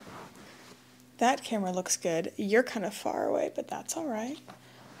That camera looks good. You're kind of far away, but that's all right.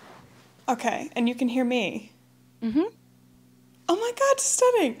 Okay, and you can hear me. Mm-hmm. Oh my God,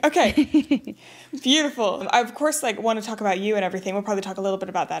 stunning. Okay, beautiful. I, of course, want to talk about you and everything. We'll probably talk a little bit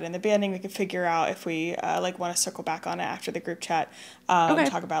about that in the beginning. We can figure out if we, want to circle back on it after the group chat. Okay.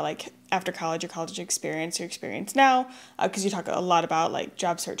 Talk about, after college, your college experience, your experience now, because you talk a lot about,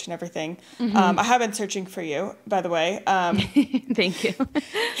 job search and everything. Mm-hmm. I have been searching for you, by the way. Thank you.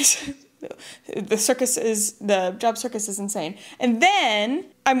 The job circus is insane. And then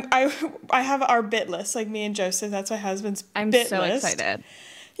I have our bit list, me and Joseph. That's my husband's I'm bit so list. excited.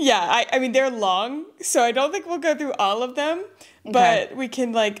 Yeah, I mean they're long, so I don't think we'll go through all of them, but we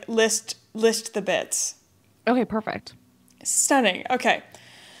can list the bits. Okay, perfect. Stunning. Okay.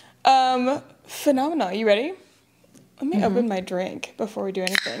 Phenomenal. You ready? Let me open my drink before we do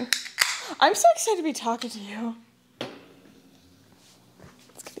anything. I'm so excited to be talking to you. It's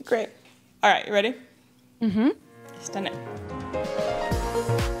gonna be great. All right, you ready? Mm-hmm. Stunning.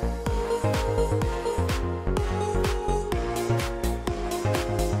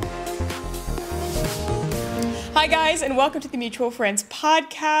 Hi guys, and welcome to the Mutual Friends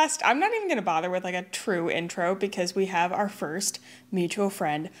podcast. I'm not even going to bother with a true intro because we have our first mutual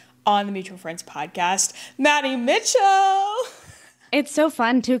friend on the Mutual Friends podcast, Maddy Mitchell. It's so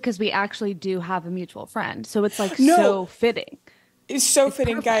fun too because we actually do have a mutual friend, so it's so fitting. It's so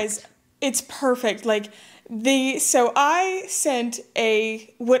fitting, perfect. guys. It's perfect. So I sent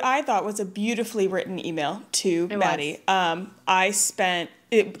what I thought was a beautifully written email to Maddy. That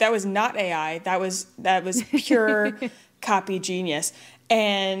was not AI. That was pure copy genius.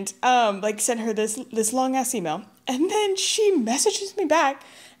 And sent her this long ass email. And then she messages me back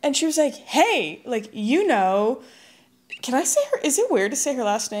and she was like, "Hey, can I say her? Is it weird to say her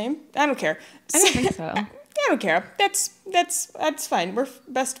last name? I don't care. I don't think so. I don't care. That's fine. We're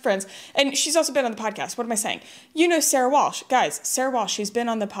best friends." And she's also been on the podcast. What am I saying? You know Sarah Walsh. Guys, Sarah Walsh, she's been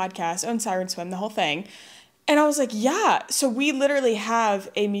on the podcast, on Siren Swim, the whole thing. And I was like, yeah. So we literally have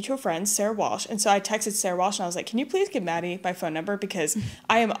a mutual friend, Sarah Walsh. And so I texted Sarah Walsh and I was like, "Can you please give Maddy my phone number? Because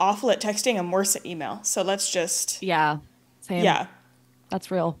I am awful at texting. I'm worse at email. So let's just..." Yeah. Same. Yeah. That's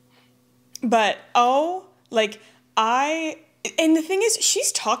real. But, and the thing is,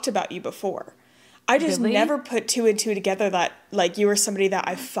 she's talked about you before. I just never put two and two together that you were somebody that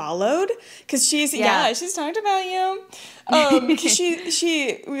I followed, because she's talked about you. Because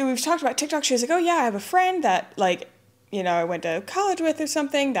we've talked about TikTok. She was like, "Oh yeah, I have a friend that I went to college with or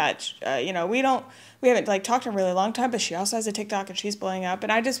something that we haven't talked in a really long time, but she also has a TikTok and she's blowing up."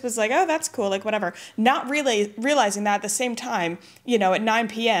 And I just was like, "Oh, that's cool, whatever." Not really realizing that at the same time, at 9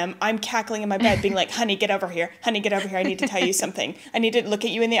 p.m. I'm cackling in my bed being like, "Honey, get over here. Honey, get over here. I need to tell you something. I need to look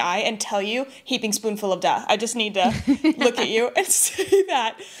at you in the eye and tell you, heaping spoonful of duh. I just need to look at you and say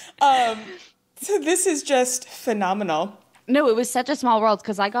that." So this is just phenomenal. No, it was such a small world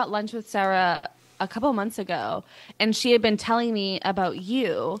because I got lunch with Sarah a couple months ago and she had been telling me about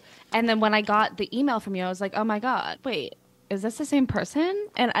you. And then when I got the email from you, I was like, "Oh my God, wait, is this the same person?"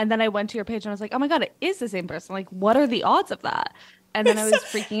 And then I went to your page and I was like, "Oh my God, it is the same person. What are the odds of that?" And then I was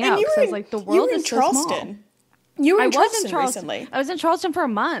freaking out because I was like, the world is so small. You were in Charleston recently. I was in Charleston for a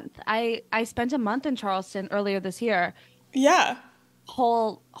month. I spent a month in Charleston earlier this year. Yeah.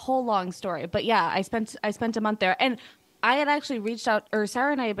 Whole long story. But yeah, I spent a month there. And I had actually reached out, or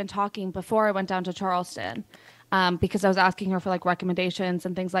Sarah and I had been talking before I went down to Charleston, because I was asking her for recommendations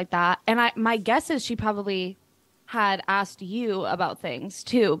and things like that. And my guess is she probably had asked you about things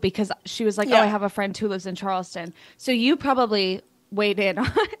too, because she was like, "Oh, I have a friend who lives in Charleston." So you probably weighed in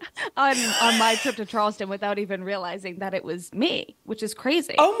on my trip to Charleston without even realizing that it was me, which is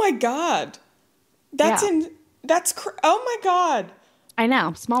crazy. Oh my God. Oh my God. I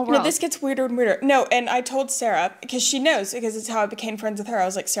know. Small world. No, this gets weirder and weirder. No, and I told Sarah, because she knows, because it's how I became friends with her. I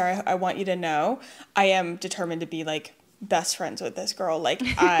was like, "Sarah, I want you to know I am determined to be best friends with this girl."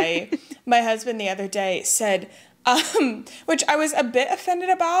 My husband the other day said, which I was a bit offended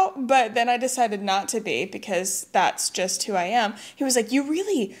about, but then I decided not to be because that's just who I am. He was like, "You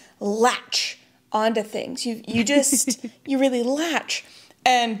really latch onto things. You just, you really latch."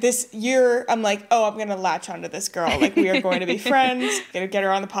 And this year, I'm like, "Oh, I'm going to latch onto this girl. We are going to be friends. Going to get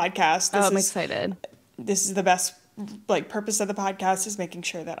her on the podcast." I'm excited. This is the best, purpose of the podcast is making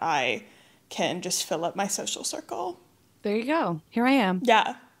sure that I can just fill up my social circle. There you go. Here I am.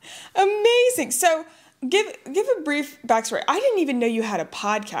 Yeah. Amazing. So give a brief backstory. I didn't even know you had a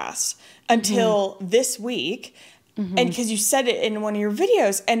podcast until this week. Mm-hmm. And because you said it in one of your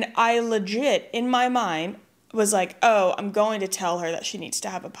videos, and I legit, in my mind, was like, "Oh, I'm going to tell her that she needs to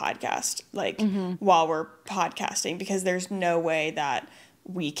have a podcast, while we're podcasting, because there's no way that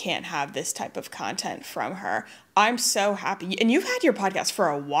we can't have this type of content from her. I'm so happy. And you've had your podcast for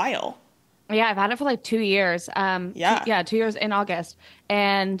a while. Yeah, I've had it for like 2 years. Yeah. 2 years in August.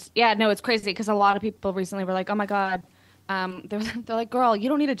 And yeah, no, it's crazy because a lot of people recently were like, "Oh my God." They're like, "Girl, you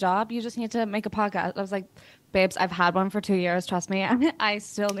don't need a job. You just need to make a podcast." I was like, "Babes, I've had one for 2 years. Trust me. I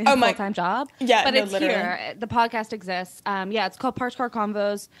still need a full-time job." Yeah, but no, it's literally. here. The podcast exists. Yeah, it's called Parked Car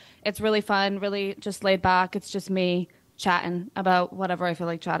Convos. It's really fun, really just laid back. It's just me chatting about whatever I feel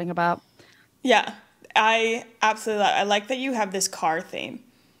like chatting about. Yeah. I absolutely I like that you have this car theme.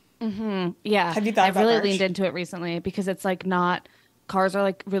 Yeah, Have you thought I've about really merch? leaned into it recently because it's like not cars are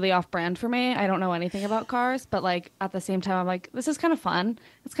like really off brand for me. I don't know anything about cars, but like at the same time, I'm like, this is kind of fun.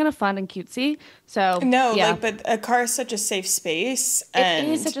 It's kind of fun and cutesy. So No, yeah, like, but a car is such a safe space, it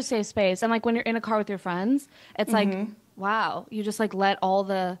is and such a safe space. And like when you're in a car with your friends, it's like, wow, you just like let all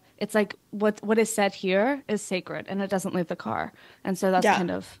the, it's like what is said here is sacred and it doesn't leave the car. And so that's yeah.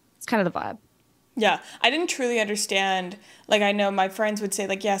 it's kind of the vibe. Yeah, I didn't truly understand. Like, I know my friends would say,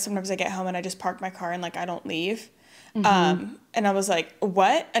 like, yeah, sometimes I get home and I just park my car and, like, I don't leave. And I was like,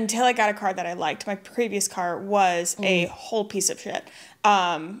 what? Until I got a car that I liked. My previous car was a whole piece of shit.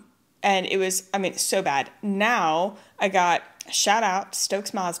 And it was, I mean, so bad. Now I got, shout out,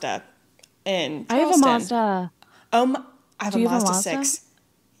 Stokes Mazda in I have a Charleston. Mazda. I have Do a you have a Mazda Mazda? 6.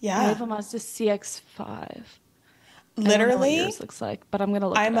 I have Yeah. a Mazda CX-5. I don't know what Literally, yours looks like, but I'm gonna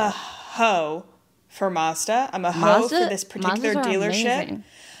look it I'm a up. hoe for Mazda. I'm a hoe for this particular Mazdas are dealership. amazing.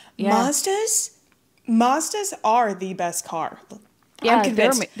 Yeah, Mazdas are the best car. I'm yeah,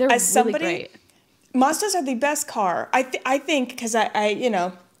 convinced. they're As really somebody, great. Mazdas are the best car. I think because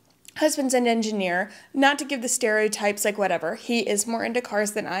husband's an engineer. Not to give the stereotypes, like whatever. He is more into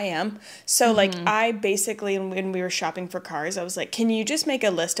cars than I am. So like I basically, when we were shopping for cars, I was like, can you just make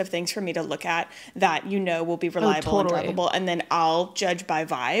a list of things for me to look at that will be reliable and Totally. drivable, and then I'll judge by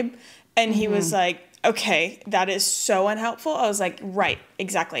vibe. And he was like, okay, that is so unhelpful. I was like, right,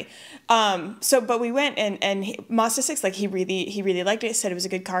 exactly. But we went and Mazda 6, like he really liked it, said it was a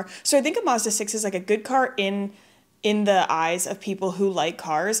good car. So I think a Mazda 6 is like a good car in the eyes of people who like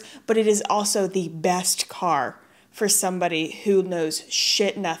cars, but it is also the best car for somebody who knows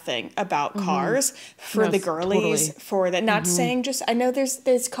shit nothing about cars, for No, the girlies, totally. for the, not saying just, I know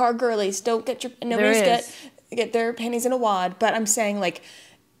there's car girlies, don't get your, nobody's is. get their panties in a wad, but I'm saying like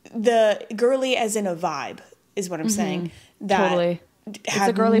the girly as in a vibe is what I'm saying. That Totally. It's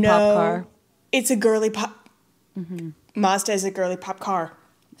a girly pop car. It's a girly pop. Mazda is a girly pop car.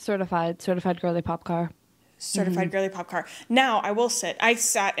 Certified girly pop car. Certified girly pop car. Now I will sit. I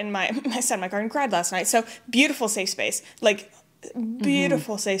sat in my car and cried last night. So beautiful safe space. Like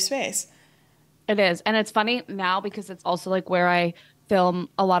beautiful safe space. It is. And it's funny now because it's also like where I film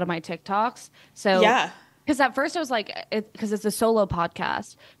a lot of my TikToks. So Yeah. because at first I was like, because it's a solo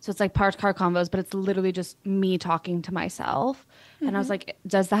podcast, so it's like Parked Car Convos, but it's literally just me talking to myself. And I was like,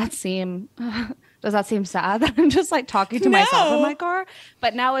 does that seem sad that I'm just like talking to myself in my car?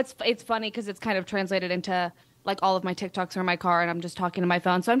 But now it's funny because it's kind of translated into like all of my TikToks are in my car, and I'm just talking to my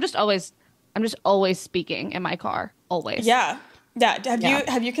phone. So I'm just always speaking in my car, always. Yeah. Yeah.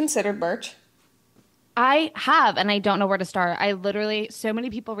 Have you considered merch? I have, and I don't know where to start. I literally, so many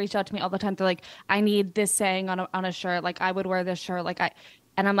people reach out to me all the time. They're like, I need this saying on a shirt. Like, I would wear this shirt.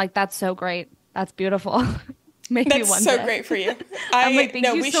 And I'm like, that's so great. That's beautiful. Maybe That's one so day. great for you. I'm like, thank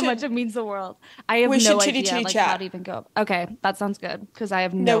you so much. It means the world. I have no idea like how to even go. Okay, that sounds good because I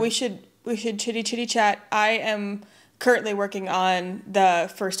have No, we should chitty chat. I am currently working on the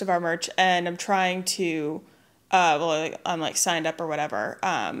first of our merch, and I'm trying to, I'm like signed up or whatever.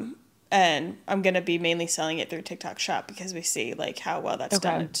 And I'm gonna be mainly selling it through TikTok Shop because we see like how well that's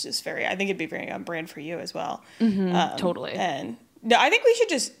done. It's just I think it'd be very on brand for you as well. totally. And no, I think we should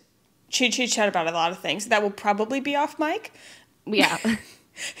just chat about a lot of things that will probably be off mic. Yeah.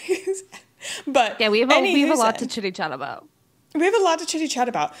 But yeah, we have a lot to chitty chat about. We have a lot to chitty chat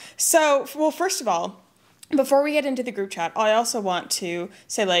about. So, well, first of all, before we get into the group chat, I also want to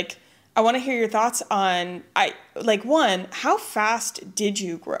say, like, I want to hear your thoughts on, one, how fast did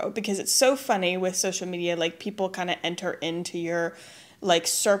you grow? Because it's so funny with social media, like, people kind of enter into your, like,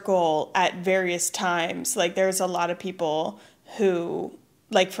 circle at various times. Like, there's a lot of people who,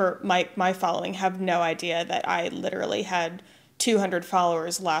 like, for my following, have no idea that I literally had 200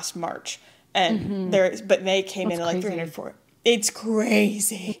 followers last March. And but they came in at like 304. It's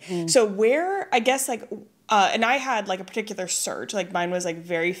crazy. So where, I guess, like, and I had like a particular surge, like mine was like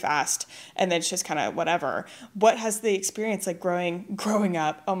very fast, and then it's just kind of whatever. What has the experience like growing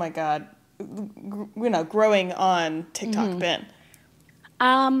up? Oh my God, growing on TikTok been?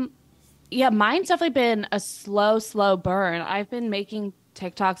 Yeah, mine's definitely been a slow burn. I've been making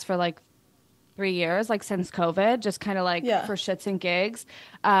TikToks for like 3 years, like since COVID, just kind of like Yeah. for shits and gigs.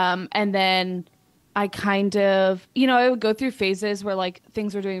 And then I kind of, I would go through phases where like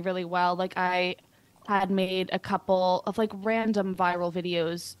things were doing really well. Like I had made a couple of like random viral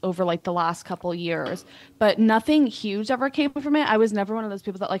videos over like the last couple years, but nothing huge ever came from it. I was never one of those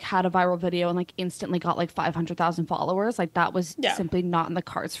people that like had a viral video and like instantly got like 500,000 followers. Like that was Yeah. simply not in the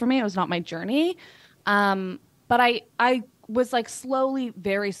cards for me. It was not my journey. But I was like slowly,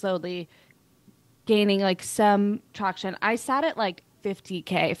 very slowly gaining like some traction. I sat at like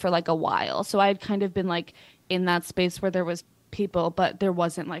 50K for like a while. So I'd kind of been like in that space where there was people, but there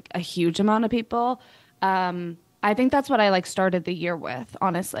wasn't like a huge amount of people. I think that's what I like started the year with,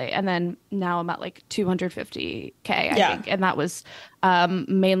 honestly. And then now I'm at like 250K, I think. And that was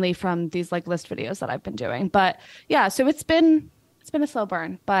mainly from these like list videos that I've been doing. But yeah, so it's been a slow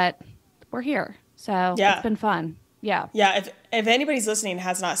burn, but we're here. So it's been fun. Yeah. Yeah. If anybody's listening and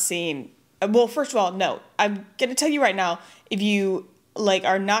has not seen, well, first of all, no, I'm going to tell you right now, if you like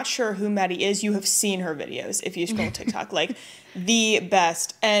are not sure who Maddy is, you have seen her videos if you scroll TikTok, like the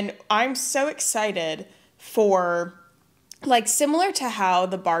best. And I'm so excited for, like, similar to how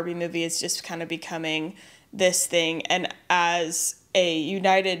the Barbie movie is just kind of becoming this thing, and as a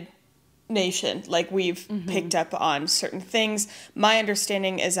united nation, like we've picked up on certain things. My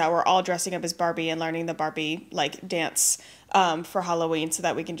understanding is that we're all dressing up as Barbie and learning the Barbie like dance for Halloween so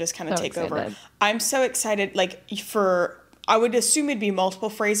that we can just kind of take over. I'm so excited, like, I would assume it'd be multiple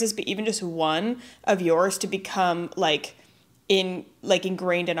phrases, but even just one of yours to become like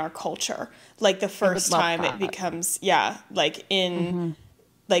ingrained in our culture. Like the first time it becomes, like in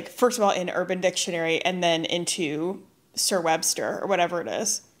like first of all in Urban Dictionary and then into Sir Webster or whatever it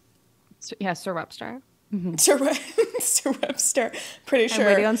is. Yeah, Sir Webster. Sir Webster. Pretty sure. I'm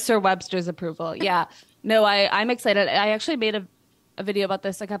waiting on Sir Webster's approval. Yeah. No, I'm excited. I actually made a video about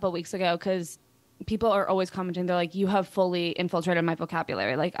this a couple of weeks ago because people are always commenting. They're like, you have fully infiltrated my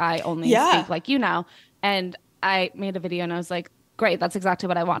vocabulary. Like I only speak like you now. And I made a video and I was like, great, that's exactly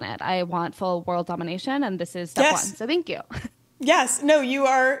what I wanted. I want full world domination. And this is step one. So thank you. Yes. No, you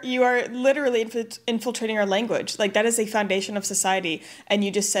are literally infiltrating our language. Like that is a foundation of society. And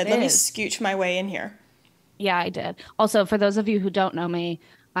you just said, let me scooch my way in here. Yeah, I did. Also, for those of you who don't know me,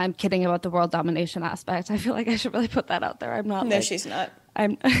 I'm kidding about the world domination aspect. I feel like I should really put that out there. I'm not. No, she's not.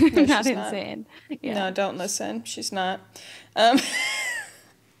 I'm not insane. Yeah. No, don't listen. She's not. Okay.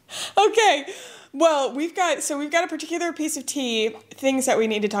 Well, we've got a particular piece of tea, things that we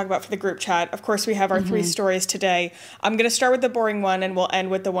need to talk about for the group chat. Of course, we have our 3 stories today. I'm going to start with the boring one, and we'll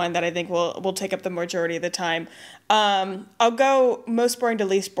end with the one that I think will take up the majority of the time. I'll go most boring to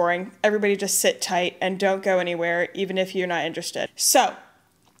least boring. Everybody just sit tight and don't go anywhere, even if you're not interested. So,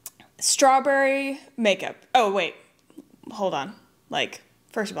 strawberry makeup. Oh, wait. Hold on. Like,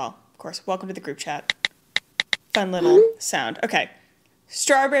 first of all, of course, welcome to the group chat. Fun little sound. Okay.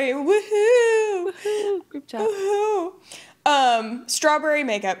 Strawberry, woohoo! Woohoo! Group chat. Woohoo! Strawberry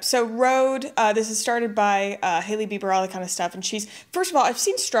makeup. So Rhode, this is started by Hailey Bieber, all that kind of stuff. And first of all, I've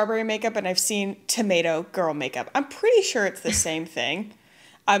seen strawberry makeup and I've seen tomato girl makeup. I'm pretty sure it's the same thing.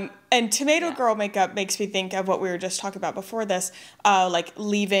 And tomato girl makeup makes me think of what we were just talking about before this, like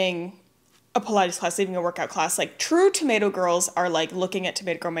leaving a Pilates class, leaving a workout class. Like true tomato girls are like looking at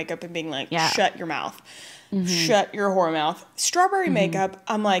tomato girl makeup and being like, shut your mouth. Shut your whore mouth. Strawberry makeup,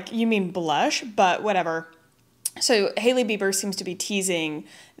 I'm like, you mean blush? But whatever. So Hailey Bieber seems to be teasing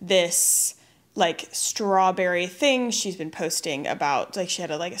this like strawberry thing. She's been posting about, like, she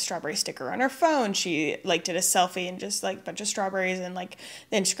had a strawberry sticker on her phone. She like did a selfie and just like a bunch of strawberries and like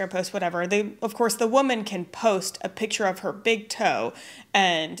the Instagram post, whatever. Of course, the woman can post a picture of her big toe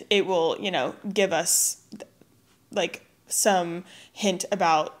and it will, give us like some hint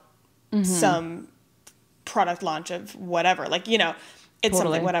about some product launch of whatever, like, it's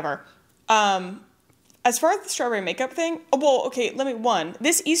something, whatever. As far as the strawberry makeup thing,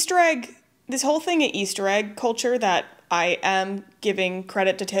 this whole thing at Easter egg culture that I am giving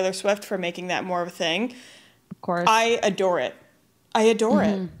credit to Taylor Swift for making that more of a thing. Of course. I adore it. I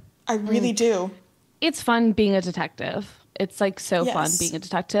really do. It's fun being a detective. It's like so fun being a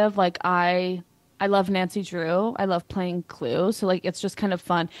detective. Like I love Nancy Drew. I love playing Clue. So like, it's just kind of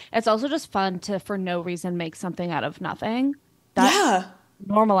fun. It's also just fun to, for no reason, make something out of nothing.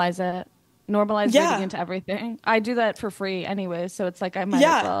 Normalize it. Normalize reading into everything. I do that for free anyway. So it's like, I might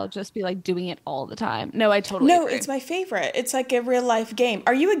as well just be like doing it all the time. No, I totally agree. It's my favorite. It's like a real life game.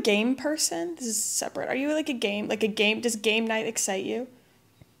 Are you a game person? This is separate. Are you like a game? Does game night excite you?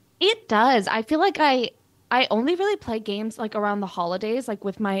 It does. I feel like I only really play games like around the holidays, like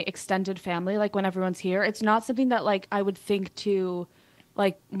with my extended family, like when everyone's here. It's not something that like I would think to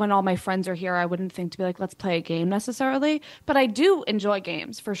like when all my friends are here, I wouldn't think to be like, let's play a game necessarily. But I do enjoy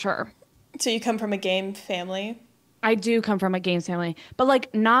games for sure. So you come from a game family? I do come from a games family, but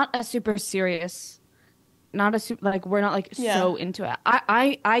like not a super serious, not a super like we're not like Yeah. so into it.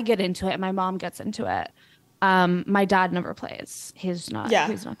 I get into it. My mom gets into it. My dad never plays. Yeah. He's not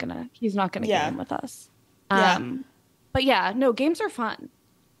gonna Yeah. game with us. Yeah. But yeah, no, games are fun.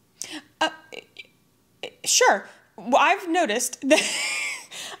 Uh, sure. Well, I've noticed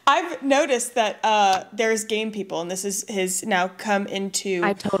that there's game people, and this is has now come into.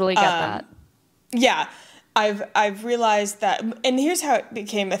 I totally get that. Yeah, I've realized that, and here's how it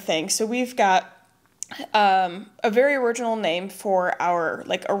became a thing. So we've got a very original name for our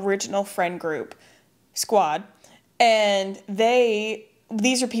like original friend group squad, and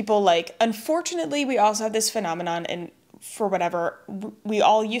these are people like. Unfortunately, we also have this phenomenon and. For whatever, we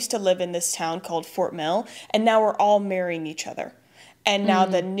all used to live in this town called Fort Mill, and now we're all marrying each other. And now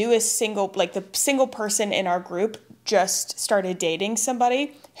the newest single, like the single person in our group just started dating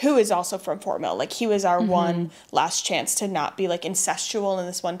somebody who is also from Fort Mill. Like he was our one last chance to not be like incestual in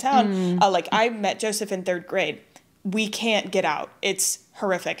this one town. Like I met Joseph in 3rd grade. We can't get out. It's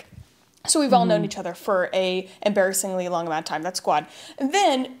horrific. So we've all known each other for a embarrassingly long amount of time. That's squad. And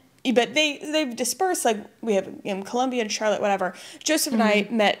then but they've dispersed, like we have in Columbia and Charlotte, whatever. Joseph and I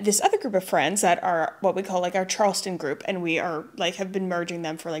met this other group of friends that are what we call like our Charleston group, and we are like have been merging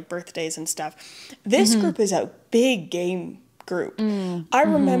them for like birthdays and stuff. This group is a big game group. I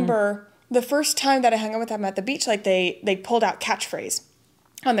remember the first time that I hung out with them at the beach, like they pulled out catchphrase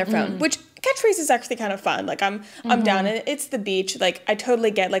on their phone, which catchphrase is actually kind of fun. Like I'm down, and it's the beach. Like I totally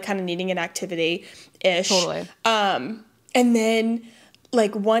get like kind of needing an activity ish. Totally. And then.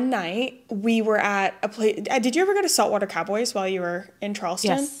 Like one night we were at a place. Did you ever go to Saltwater Cowboys while you were in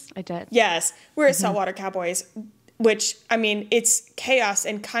Charleston? Yes, I did. Yes, we were at Saltwater Cowboys, which I mean, it's chaos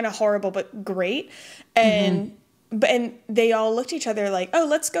and kind of horrible, but great. And and they all looked at each other like, "Oh,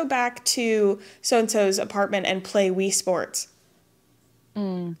 let's go back to so and so's apartment and play Wii Sports."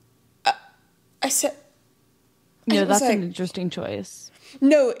 I said, No, that's like, an interesting choice.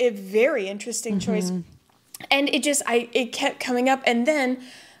 No, a very interesting choice. And it kept coming up. And then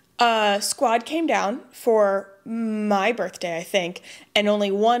squad came down for my birthday, I think. And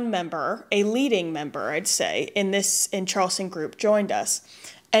only one member, a leading member, I'd say, in Charleston group joined us.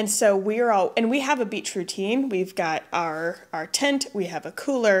 And so we have a beach routine. We've got our tent. We have a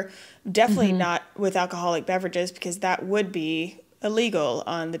cooler, definitely not with alcoholic beverages because that would be illegal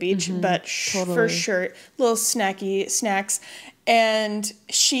on the beach, but for sure, little snacks. And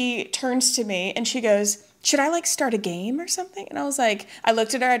she turns to me and she goes, "Should I like start a game or something?" And I was like, I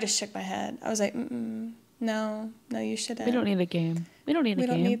looked at her, I just shook my head. I was like, no, you shouldn't. We don't need a game. We don't need a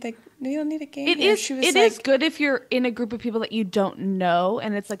game. We don't need a game. It is good if you're in a group of people that you don't know,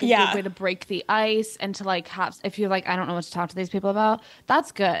 and it's like a good way to break the ice and to like have, if you're like, I don't know what to talk to these people about,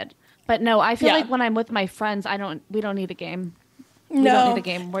 that's good. But no, I feel like when I'm with my friends, we don't need a game. We don't need a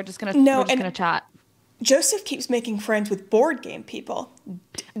game. We're just gonna chat. Joseph keeps making friends with board game people.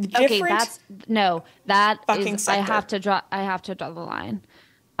 Okay, I have to draw the line.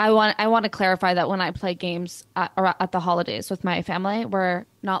 I want to clarify that when I play games at the holidays with my family, we're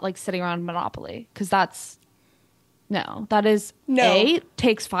not like sitting around Monopoly because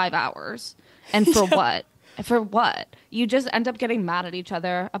takes 5 hours, and for what? For what? You just end up getting mad at each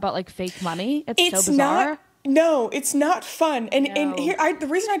other about like fake money. It's so bizarre. No, it's not fun. And here, the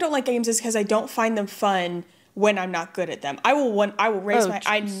reason I don't like games is because I don't find them fun when I'm not good at them. I will raise my.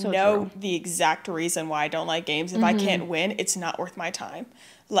 I know the exact reason why I don't like games. If I can't win, it's not worth my time.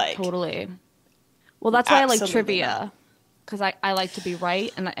 Like totally. Well, that's why I like trivia, because I like to be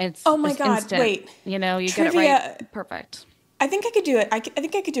right, and it's instant. Wait, you trivia, get it right, perfect. I think I could do it. I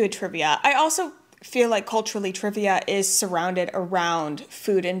think I could do a trivia. I also feel like culturally trivia is surrounded around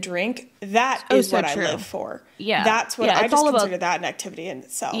food and drink. That is what I live for. Yeah. That's what I just consider that an activity in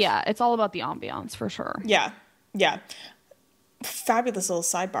itself. Yeah, it's all about the ambiance for sure. Yeah. Fabulous little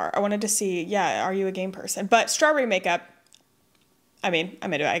sidebar. I wanted to see, are you a game person? But strawberry makeup, I'm into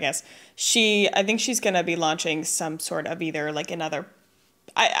it, I guess. I think she's going to be launching some sort of either like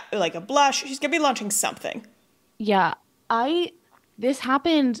like a blush. She's going to be launching something. Yeah. This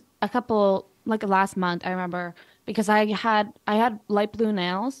happened a couple, like last month, I remember, because I had light blue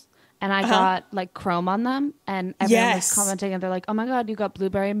nails and I got like chrome on them, and everyone was commenting and they're like, "Oh my God, you got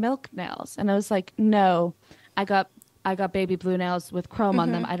blueberry milk nails." And I was like, "No, I got baby blue nails with chrome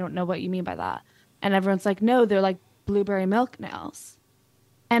on them. I don't know what you mean by that." And everyone's like, "No, they're like blueberry milk nails."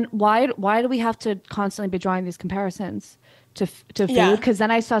 And why do we have to constantly be drawing these comparisons to food? Because then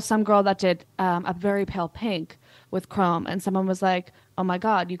I saw some girl that did a very pale pink with chrome, and someone was like, oh my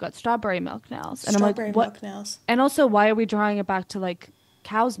God, you got strawberry milk nails. And Strawberry I'm like, milk what? nails. And also, why are we drawing it back to like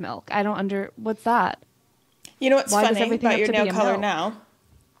cow's milk? What's that? You know what's Why does funny everything about have your to be nail a color milk? now?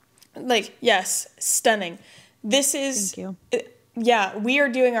 Like, yes, stunning. This is, Thank you. yeah, we are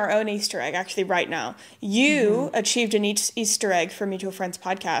doing our own Easter egg actually right now. You achieved an Easter egg for Mutual Friends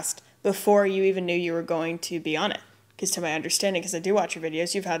podcast before you even knew you were going to be on it. Because to my understanding, because I do watch your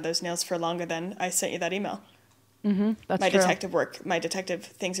videos, you've had those nails for longer than I sent you that email. That's My true. my detective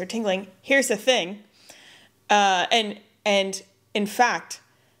things are tingling. Here's the thing. And in fact,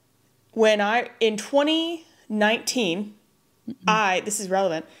 in 2019, this is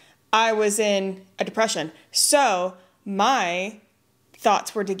relevant, I was in a depression. So my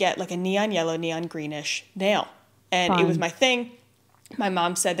thoughts were to get like a neon yellow, neon greenish nail. And it was my thing. My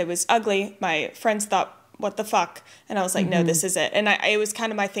mom said that it was ugly. My friends thought, what the fuck? And I was like, no, this is it. And it was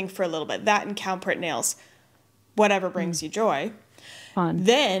kind of my thing for a little bit. That and cow print nails. Whatever brings you joy. Fun.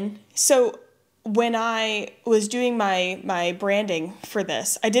 Then, so when I was doing my branding for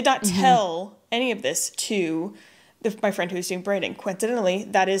this, I did not tell any of this to my friend who was doing branding. Coincidentally,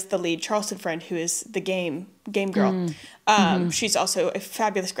 that is the lead Charleston friend who is the game girl. She's also a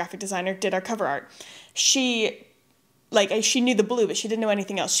fabulous graphic designer, did our cover art. She knew the blue, but she didn't know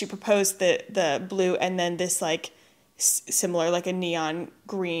anything else. She proposed the blue and then this like similar, like a neon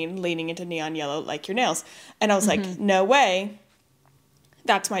green leaning into neon yellow, like your nails. And I was like, no way.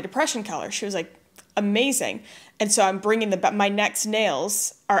 That's my depression color. She was like, amazing. And so I'm bringing my next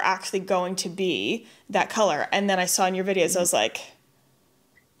nails are actually going to be that color. And then I saw in your videos, I was like,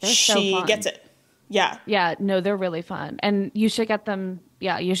 she gets it. Yeah. Yeah, no, they're really fun. And you should get them.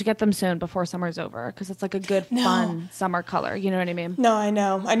 Yeah, you should get them soon before summer's over because it's like a good, fun summer color. You know what I mean? No, I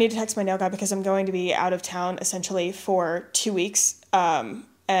know. I need to text my nail guy because I'm going to be out of town essentially for 2 weeks.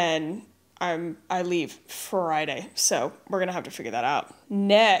 And I leave Friday. So we're going to have to figure that out.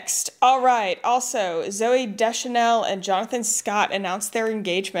 Next. All right. Also, Zooey Deschanel and Jonathan Scott announced their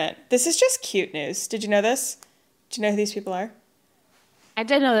engagement. This is just cute news. Did you know this? Do you know who these people are? I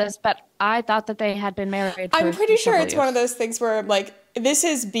did know this, but I thought that they had been married. I'm pretty sure it's one of those things where I'm like, this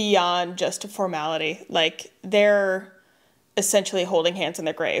is beyond just a formality. Like, they're essentially holding hands in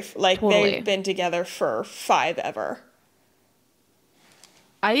their grave. Like, they've been together for 5 ever.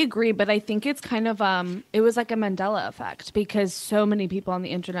 I agree, but I think it's kind of, it was like a Mandela effect because so many people on the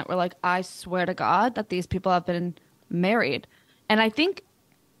internet were like, I swear to God that these people have been married. And I think,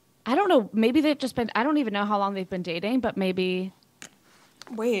 I don't know, maybe they've just been, I don't even know how long they've been dating, but maybe...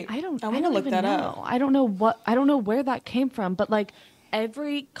 Wait, I want to look that up. I don't know where that came from, but like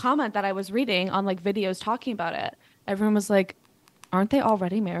every comment that I was reading on like videos talking about it, everyone was like, aren't they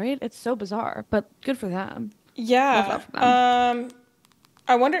already married? It's so bizarre, but good for them. Yeah.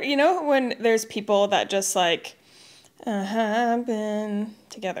 I wonder, when there's people that just like, have been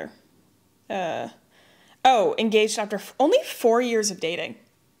together. Engaged after only 4 years of dating.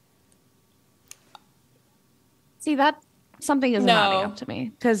 See, that something isn't adding up to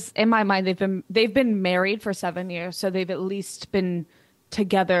me because in my mind they've been married for 7 years, so they've at least been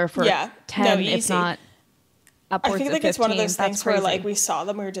together for 10, if not upwards. I feel like of 15. it's one of those things where crazy. like we saw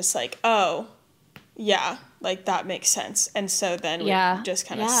them, we were just like, oh, yeah, like that makes sense, and so then we just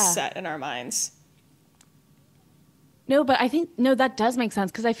kind of set in our minds. No, but I think that does make sense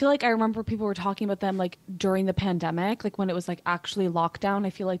because I feel like I remember people were talking about them like during the pandemic, like when it was like actually lockdown.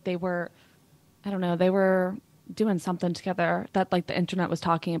 I feel like they were doing something together that like the internet was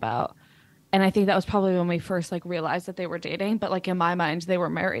talking about, and I think that was probably when we first like realized that they were dating, but like in my mind they were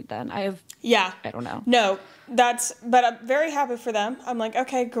married then. I don't know. No, but I'm very happy for them. I'm like,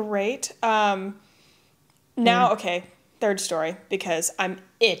 okay, great. Now, okay, third story, because I'm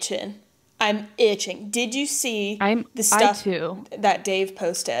itching. Did you see the stuff that Dave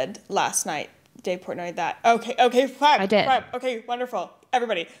posted last night? Dave Portnoy, that. Okay, fine. I did. Fine. Okay, wonderful.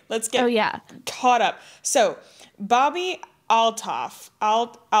 Everybody, let's get caught up. So, Bobbi Althoff.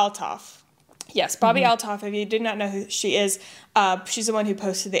 Yes, Bobbi Althoff, if you did not know who she is, she's the one who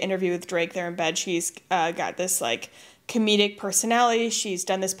posted the interview with Drake there in bed. She's got this, like, comedic personality. She's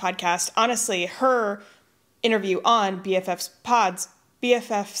done this podcast. Honestly, her interview on BFF's pod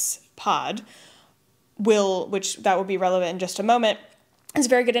which that will be relevant in just a moment, it's a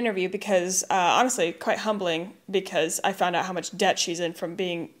very good interview because, honestly, quite humbling because I found out how much debt she's in from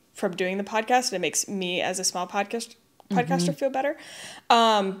doing the podcast, and it makes me as a small podcaster feel better.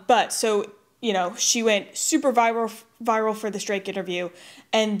 But so, she went super viral for this Drake interview,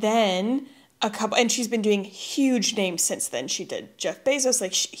 and then and she's been doing huge names since then. She did Jeff Bezos,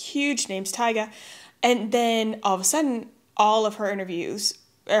 like huge names, Tyga, and then all of a sudden, all of her interviews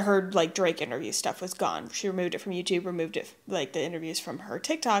her like Drake interview stuff was gone. She removed it from YouTube, removed it like the interviews from her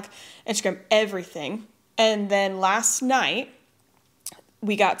TikTok, Instagram, everything. And then last night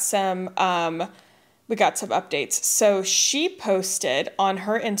we got some updates. So she posted on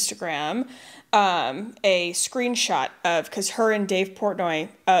her Instagram a screenshot of, because her and Dave Portnoy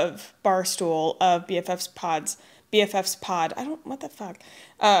of Barstool of BFF's Pod, what the fuck?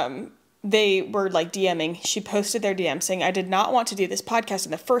 They were like DMing. She posted their DM saying, I did not want to do this podcast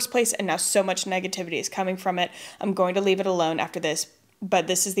in the first place, and now so much negativity is coming from it. I'm going to leave it alone after this, but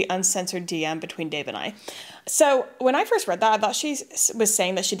this is the uncensored DM between Dave and I. So when I first read that, I thought she was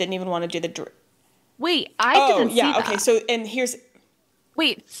saying that she didn't even want to do the... Wait, I didn't see that. Okay, so, and here's...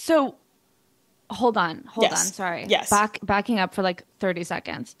 Wait, so... Hold on, sorry. Yes. Backing up for like 30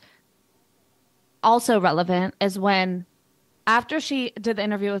 seconds. Also relevant is when... After she did the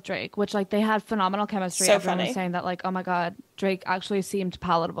interview with Drake, which like they had phenomenal chemistry, so everyone funny. was saying that like, oh my God, Drake actually seemed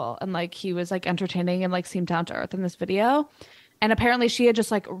palatable and like he was like entertaining and like seemed down to earth in this video. And apparently she had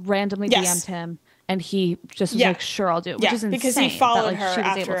just like randomly DM'd him and he just was like, sure, I'll do it, which is insane. Because he followed that, like, her she was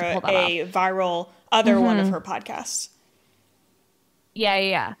after able to pull that a off. viral other one of her podcasts.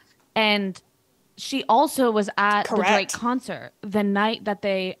 Yeah. And she also was at Correct. the Drake concert the night that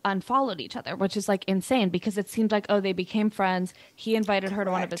they unfollowed each other, which is like insane because it seemed like, they became friends. He invited her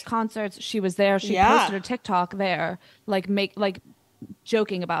to one of his concerts. She was there. She posted a TikTok there, like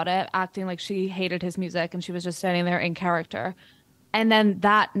joking about it, acting like she hated his music and she was just standing there in character. And then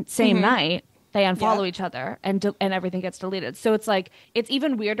that same night, they unfollow each other and everything gets deleted. So it's like, it's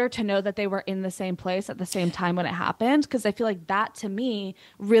even weirder to know that they were in the same place at the same time when it happened. Because I feel like that to me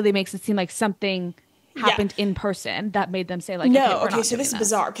really makes it seem like something happened in person that made them say like, okay, so this is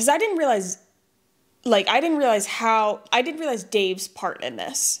bizarre. Because I didn't realize Dave's part in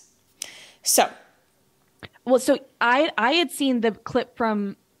this. So. Well, so I had seen the clip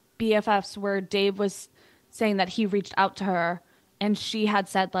from BFFs where Dave was saying that he reached out to her and she had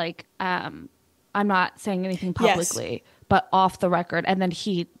said like, I'm not saying anything publicly, but off the record. And then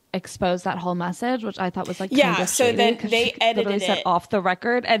he exposed that whole message, which I thought was like, so then they edited it off the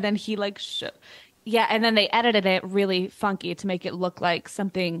record. And then he like, and then they edited it really funky to make it look like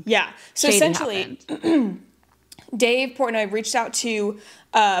something. Yeah. So essentially, Dave Portnoy reached out to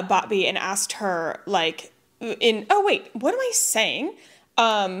Bobbi and asked her like what am I saying?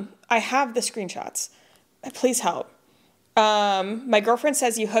 I have the screenshots. Please help. My girlfriend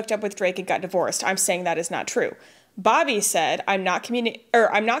says you hooked up with Drake and got divorced. I'm saying that is not true. Bobbi said, I'm not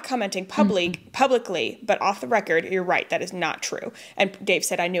commenting publicly, but off the record, you're right. That is not true. And Dave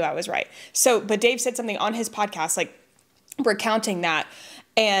said, I knew I was right. But Dave said something on his podcast, like recounting that.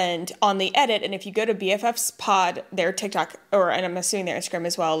 And on the edit, and if you go to BFF's Pod, their TikTok, and I'm assuming their Instagram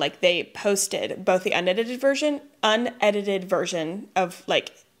as well, like they posted both the unedited version of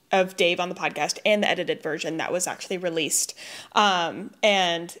Dave on the podcast and the edited version that was actually released.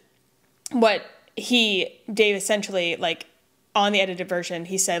 And what Dave essentially, like on the edited version,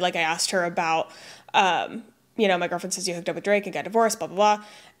 he said, like, I asked her about, my girlfriend says you hooked up with Drake and got divorced, blah, blah, blah.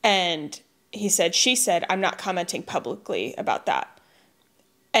 And she said, I'm not commenting publicly about that.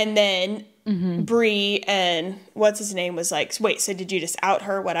 And then Bree and what's his name was like, wait, so did you just out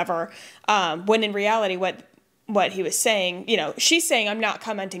her, whatever? When in reality, what he was saying, she's saying I'm not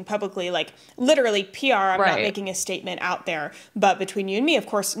commenting publicly, like literally PR. I'm not making a statement out there. But between you and me, of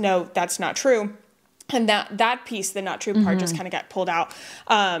course, no, that's not true. And that piece, the not true part, just kind of got pulled out.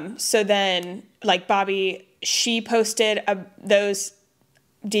 So then, like Bobbi, she posted those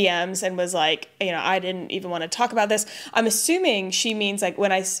DMs and was like, I didn't even want to talk about this. I'm assuming she means like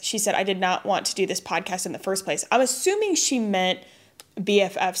she said I did not want to do this podcast in the first place. I'm assuming she meant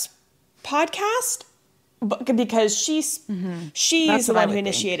BFF's podcast. Because she's the one who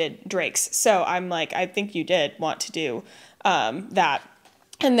initiated Drake's. So I'm like, I think you did want to do that.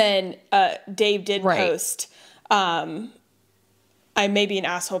 And then Dave did post, I may be an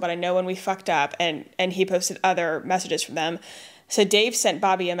asshole, but I know when we fucked up. And he posted other messages from them. So Dave sent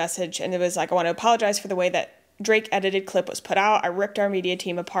Bobbi a message and it was like, I want to apologize for the way that Drake edited clip was put out. I ripped our media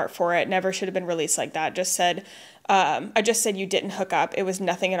team apart for it. Never should have been released like that. I just said you didn't hook up. It was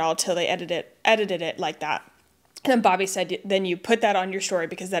nothing at all till they edited it like that. And then Bobbi said, then you put that on your story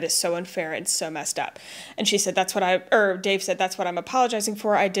because that is so unfair and so messed up. And she said, Dave said, that's what I'm apologizing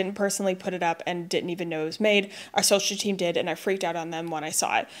for. I didn't personally put it up and didn't even know it was made. Our social team did. And I freaked out on them when I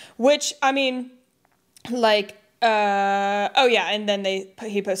saw it, which I mean, like, Oh yeah, and then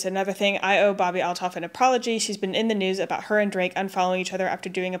he posted another thing. I owe Bobbi Althoff an apology. She's been in the news about her and Drake unfollowing each other after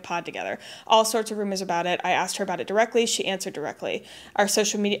doing a pod together. All sorts of rumors about it. I asked her about it directly. She answered directly. Our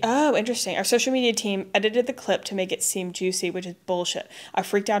social media team edited the clip to make it seem juicy, which is bullshit. I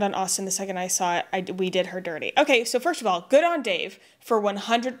freaked out on Austin the second I saw it. We did her dirty. Okay, so first of all, good on Dave for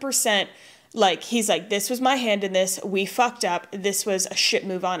 100%. Like, he's like, this was my hand in this. We fucked up. This was a shit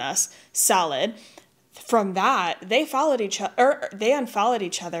move on us. Solid. From that, they unfollowed each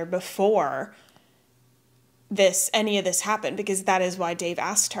other before any of this happened, because that is why Dave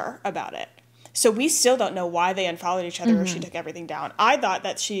asked her about it. So we still don't know why they unfollowed each other or she took everything down. I thought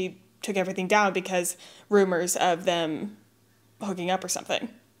that she took everything down because rumors of them hooking up or something.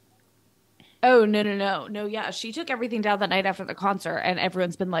 Oh, no. Yeah, she took everything down that night after the concert, and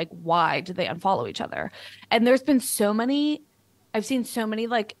everyone's been like, why did they unfollow each other? And there's been I've seen so many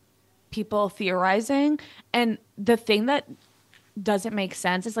like people theorizing, and the thing that doesn't make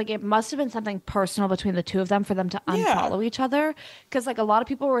sense is like it must have been something personal between the two of them for them to unfollow each other, because like a lot of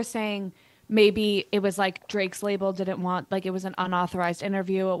people were saying maybe it was like Drake's label didn't want, like, it was an unauthorized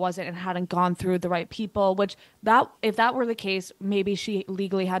interview, it wasn't, and hadn't gone through the right people, which if that were the case, maybe she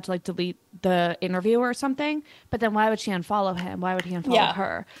legally had to like delete the interview or something. But then why would she unfollow him? Why would he unfollow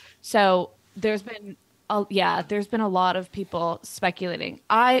her? So there's been a lot of people speculating.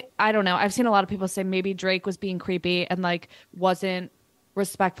 I don't know. I've seen a lot of people say maybe Drake was being creepy and like wasn't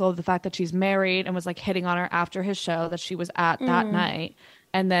respectful of the fact that she's married, and was like hitting on her after his show that she was at that night.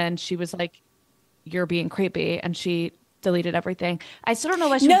 And then she was like, you're being creepy, and she deleted everything. I still don't know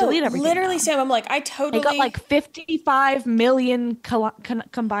why she would delete everything. Literally, Sam, I'm like, it got like 55 million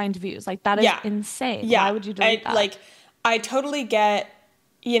combined views. Like, that is insane. Yeah. Why would you delete that? Like, I totally get,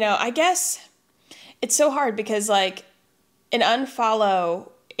 I guess it's so hard because, like, an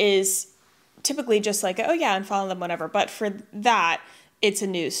unfollow is typically just like, oh yeah, unfollow them, whatever. But for that, it's a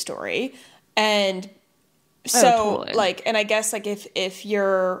news story. And so, totally. like, and I guess, like, if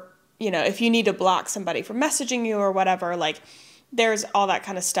you're, if you need to block somebody from messaging you or whatever, like, there's all that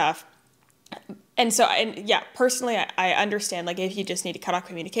kind of stuff. And so, personally, I understand, like, if you just need to cut off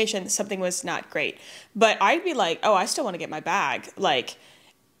communication, something was not great. But I'd be like, oh, I still want to get my bag. Like,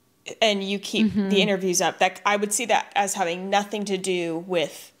 and you keep the interviews up. That I would see that as having nothing to do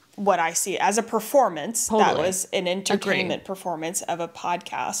with what I see as a performance. Totally. That was an entertainment performance of a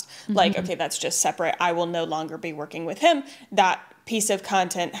podcast. Like, okay, that's just separate. I will no longer be working with him. That piece of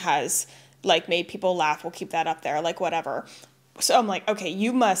content has, like, made people laugh. We'll keep that up there, like, whatever. So I'm like, okay,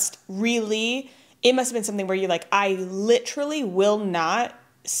 it must have been something where you're like, I literally will not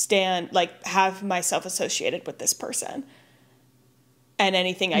have myself associated with this person. And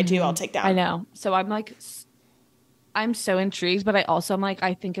anything I do, I'll take down. I know. So I'm like, I'm so intrigued, but I also am like,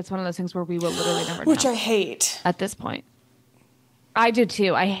 I think it's one of those things where we will literally never know. Which I hate. At this point. I do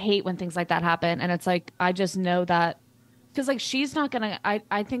too. I hate when things like that happen. And it's like, I just know that, because like she's not going to,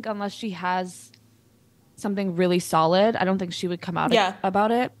 I think unless she has something really solid, I don't think she would come out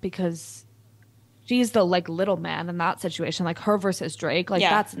about it, because she's the like little man in that situation. Like her versus Drake, like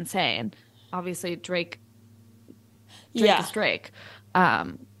that's insane. Obviously Drake is Drake.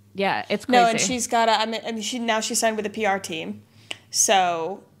 It's crazy. No, and she's got she signed with a PR team.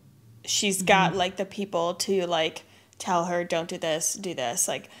 So she's got like the people to like tell her, don't do this,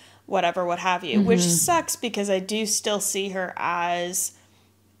 like whatever, what have you, which sucks because I do still see her as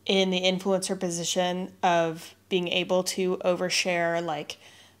in the influencer position of being able to overshare, like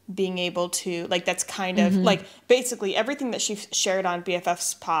being able to, like, that's kind of like basically everything that she shared on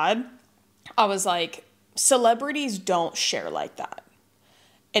BFF's pod. I was like, celebrities don't share like that.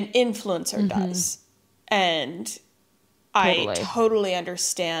 An influencer does. And I totally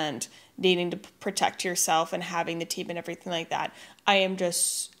understand needing to protect yourself and having the team and everything like that. I am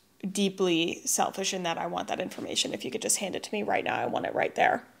just deeply selfish in that I want that information. If you could just hand it to me right now, I want it right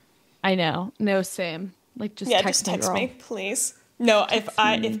there. I know. No, same. Like, just text me, please. No, if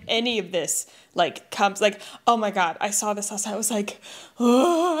any of this like comes, like, oh my God, I saw this last night. I was like,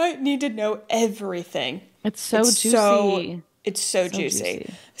 oh, I need to know everything. It's so juicy. It's so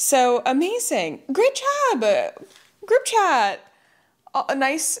juicy. So amazing. Great job. Group chat.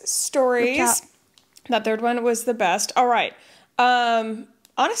 Nice stories. That third one was the best. All right.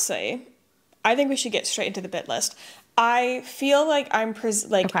 Honestly, I think we should get straight into the bit list. I feel like I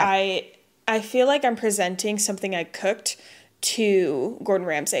feel like I'm presenting something I cooked to Gordon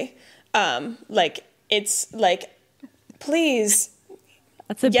Ramsay. Like, it's like, please.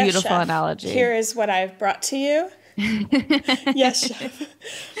 That's a beautiful chef, analogy. Here is what I've brought to you. Yes, chef.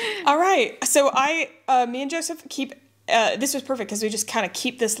 All right. So me and Joseph keep this was perfect because we just kind of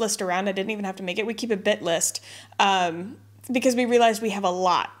keep this list around. I didn't even have to make it. We keep a bit list because we realized we have a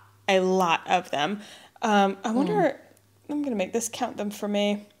lot of them. I wonder, I'm going to make this count them for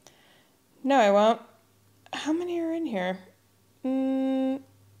me. No, I won't. How many are in here?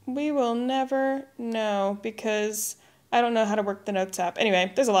 We will never know because I don't know how to work the notes app.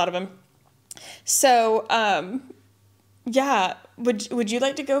 Anyway, there's a lot of them. So, yeah, would you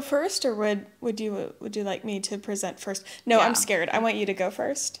like to go first, or would you like me to present first? No, yeah. I'm scared. I want you to go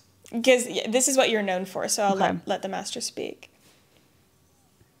first because this is what you're known for. So I'll let the master speak.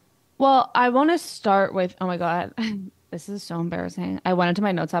 Well, I want to start with, oh my God, this is so embarrassing. I went into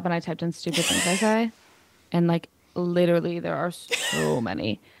my notes app and I typed in stupid things I say, and like literally there are so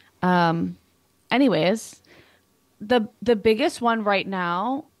many. Anyways, the biggest one right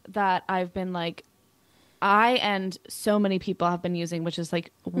now that I've been like, I and so many people have been using, which is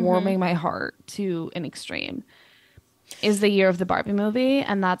like warming my heart to an extreme, is the year of the Barbie movie.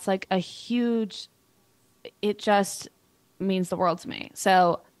 And that's like a huge, it just means the world to me.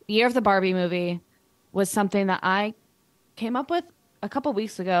 So year of the Barbie movie was something that I came up with a couple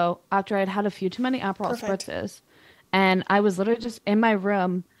weeks ago after I'd had a few too many Aperol spritzes. And I was literally just in my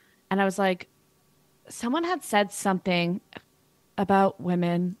room and I was like, someone had said something about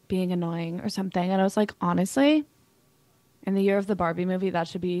women being annoying or something. And I was like, honestly, in the year of the Barbie movie, that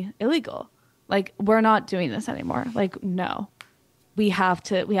should be illegal. Like, we're not doing this anymore. Like, no, we have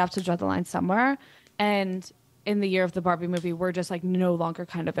to draw the line somewhere. And in the year of the Barbie movie, we're just like no longer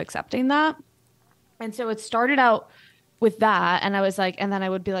kind of accepting that. And so it started out with that. And I was like, and then I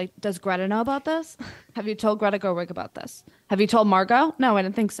would be like, does Greta know about this? Have you told Greta Gerwig about this? Have you told Margot? No, I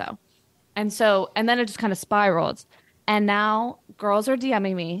didn't think so. And then it just kind of spiraled. And now girls are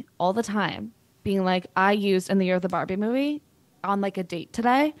DMing me all the time being like, I used in the year of the Barbie movie on like a date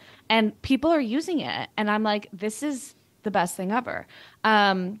today, and people are using it. And I'm like, this is the best thing ever.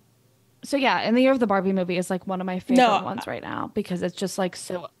 So yeah, in the year of the Barbie movie is like one of my favorite ones right now because it's just like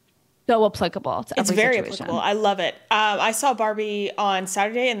so applicable to every situation. It's very applicable. I love it. I saw Barbie on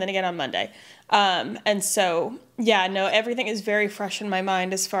Saturday and then again on Monday. And so, yeah, no, everything is very fresh in my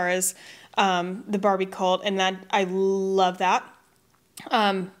mind as far as the Barbie cult, and that I love that.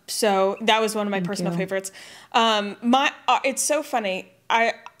 So that was one of my personal favorites. It's so funny.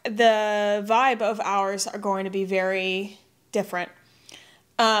 The vibe of ours are going to be very different.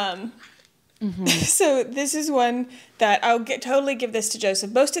 So this is one that I'll totally give this to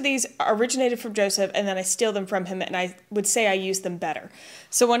Joseph. Most of these originated from Joseph, and then I steal them from him, and I would say I use them better.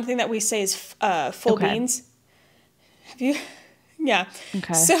 So one thing that we say is full beans. Have you? Yeah.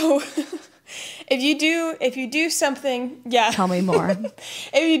 Okay. So if you do something, yeah. Tell me more.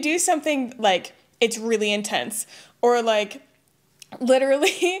 If you do something like it's really intense, or like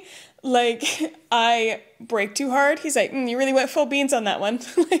literally like I break too hard, he's like, you really went full beans on that one.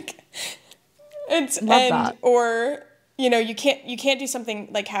 Like it's Love that. Or you can't do something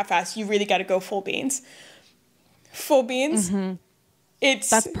like half-assed. You really got to go full beans. Full beans.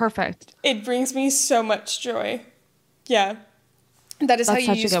 That's perfect. It brings me so much joy. Yeah. That is how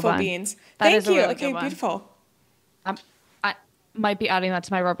you use full beans. Thank you. Okay, beautiful. I might be adding that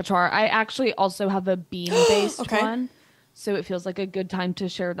to my repertoire. I actually also have a bean-based one, so it feels like a good time to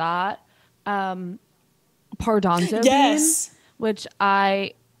share that. Pardonzo bean, which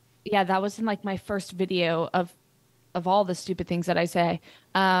that was in like my first video of all the stupid things that I say.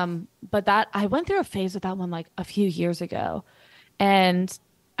 But that I went through a phase with that one like a few years ago, and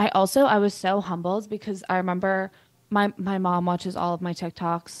I was so humbled because I remember. My mom watches all of my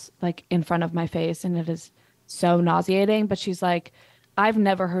TikToks like in front of my face, and it is so nauseating. But she's like, I've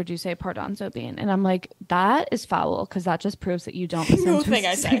never heard you say pardonzo bean. And I'm like, that is foul because that just proves that you don't listen to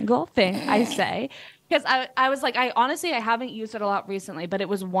a single thing I say. Because I was like, I haven't used it a lot recently, but it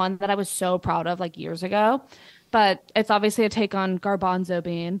was one that I was so proud of like years ago. But it's obviously a take on garbanzo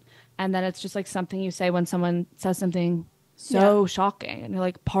bean. And then it's just like something you say when someone says something so shocking. And you're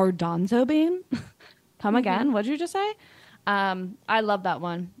like, pardonzo bean? Come again? What did you just say? I love that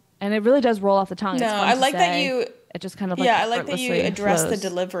one. And it really does roll off the tongue. No, I like that you... It just kind of like I like that you address the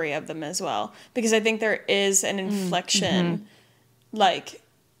delivery of them as well. Because I think there is an inflection,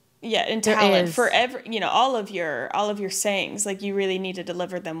 in talent for all of your sayings. Like, you really need to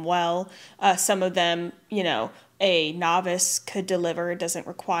deliver them well. Some of them, a novice could deliver. It doesn't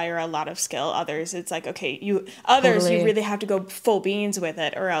require a lot of skill. Others, it's like, okay, you really have to go full beans with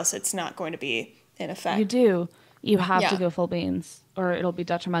it, or else it's not going to be in effect. You do. You have to Yeah. go full beans or it'll be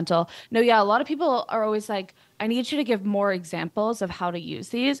detrimental. No, yeah, a lot of people are always like, I need you to give more examples of how to use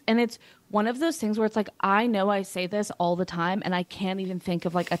these. And it's one of those things where it's like, I know I say this all the time and I can't even think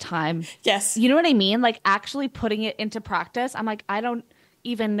of like a time. Yes. You know what I mean? Like actually putting it into practice. I'm like, I don't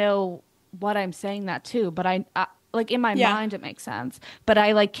even know what I'm saying that to, but I like in my Yeah. mind it makes sense, but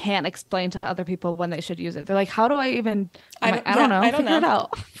I like can't explain to other people when they should use it. They're like, how do I even? I'm like, I don't Yeah, know. I don't Figure it know.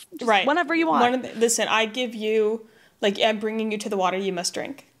 out. Just Right. whenever you want. Listen, I give you, like, I'm bringing you to the water you must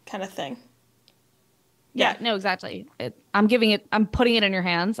drink kind of thing. Yeah, Yeah. no, exactly. I'm giving it, I'm putting it in your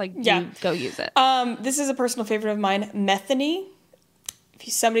hands. Like, Yeah. you go use it. This is a personal favorite of mine, methany.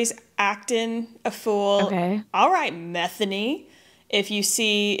 If somebody's acting a fool, Okay. all right, methany.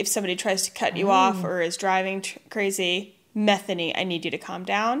 If somebody tries to cut you off Oh. or is driving crazy, methany, I need you to calm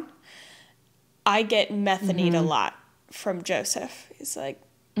down. I get methanied a lot from Joseph. He's like,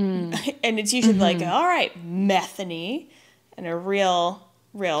 and it's usually like, all right, methany, and a real,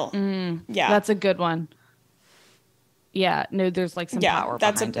 yeah, That's a good one. Yeah, no, there's like some yeah. power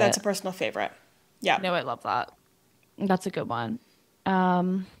That's a behind that's it. a personal favorite. Yeah. No, I love that. That's a good one.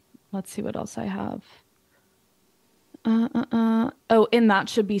 Um, let's see what else I have. Oh, and that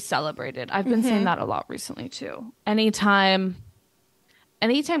should be celebrated. I've been saying that a lot recently too. Anytime,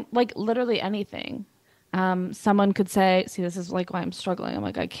 like literally anything. Someone could say, see, this is like why I'm struggling. I'm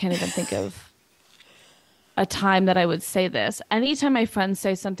like, I can't even think of a time that I would say this. Anytime my friends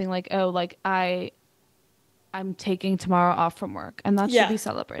say something like, oh, like I'm taking tomorrow off from work, and that should Yeah. be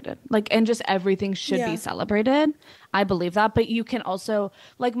celebrated. Like, and just everything should be Yeah. celebrated. I believe that. But you can also,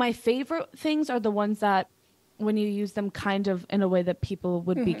 like, my favorite things are the ones that when you use them kind of in a way that people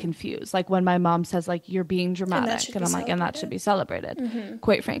would be confused. Like when my mom says, like, you're being And that dramatic, should and be I'm like, and that should celebrated. be celebrated,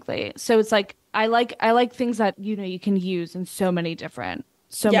 quite frankly. So it's like I like things that, you know, you can use in so many Yeah. different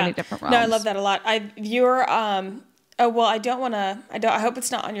No, I love realms. that a lot. You're oh well, I don't want to I hope it's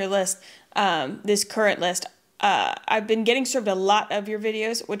not on your list. This current list. I've been getting served a lot of your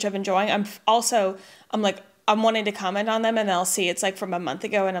videos, which I'm enjoying. I'm like I'm wanting to comment on them, and I'll see it's like from a month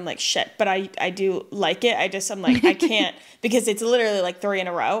ago, and I'm like shit, but I do like it. I'm like I can't because it's literally like three in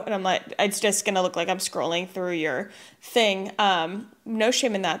a row, and I'm like it's just gonna look like I'm scrolling through your thing. No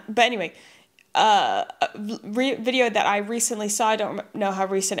shame in that. But anyway, video that I recently saw, I don't know how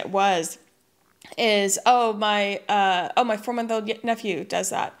recent it was, is my 4-month-old nephew does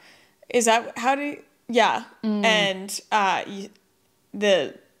that. Is that how do you, yeah. And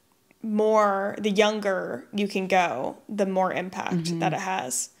the the younger you can go, the more impact that it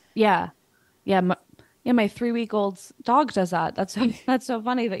has. Yeah, yeah, my 3-week-old's dog does that. That's so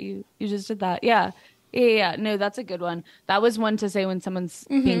funny that you just did that. Yeah. Yeah, yeah, yeah. No, that's a good one. That was one to say when someone's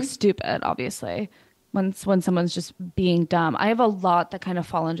being stupid, obviously. When someone's just being dumb. I have a lot that kind of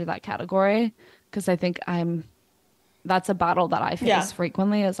fall into that category because I think that's a battle that I Yeah. face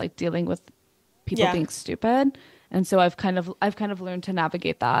frequently is like dealing with people Yeah. being stupid. And so I've kind of learned to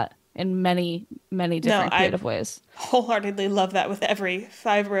navigate that in many, many No, different I creative ways. wholeheartedly love that with every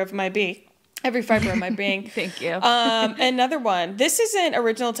fiber of my being. Every fiber of my being. Thank you. Another one. This isn't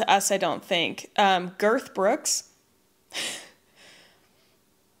original to us, I don't think. Girth Brooks.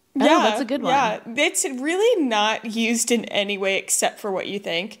 Oh, Yeah, that's a good one. yeah. It's really not used in any way except for what you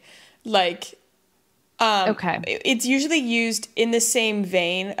think. Like, Okay. it's usually used in the same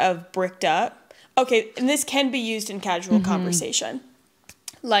vein of bricked up. Okay, and this can be used in casual conversation.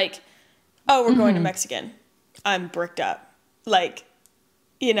 Like, oh, we're going to Mexican. I'm bricked up. Like,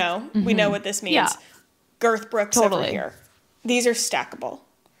 we know what this means. Yeah. Girth Brooks over Totally. here. These are stackable.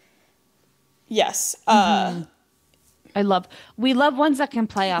 Yes. We love ones that can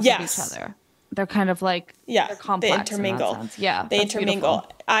play off of Yes. each other. They're kind of like Yeah, they're they complex in that intermingle. sense. Yeah, They that's intermingle.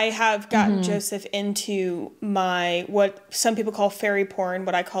 beautiful. I have gotten Joseph into what some people call fairy porn,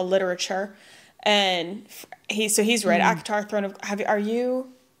 what I call literature, and he's read ACOTAR, Throne of. Are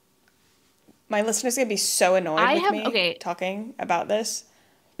you? My listeners are gonna be so annoyed with me Okay. talking about this.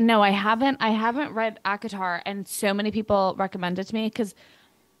 No, I haven't. I haven't read ACOTAR, and so many people recommend it to me because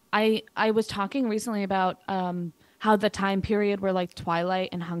I was talking recently about how the time period where like Twilight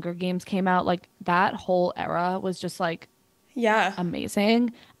and Hunger Games came out, like that whole era was just like Yeah.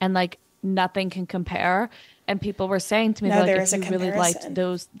 amazing, and like nothing can compare. And people were saying to me, No, they're like, there if is a you really liked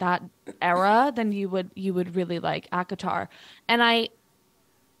comparison. that era, then you would really like ACOTAR. And I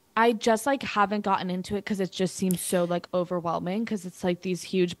just like haven't gotten into it because it just seems so like overwhelming because it's like these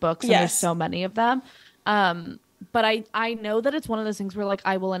huge books and there's Yes. so many of them. but I know that it's one of those things where like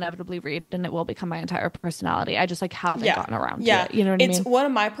I will inevitably read and it will become my entire personality. I just like haven't gotten around to it. You know what I mean? It's one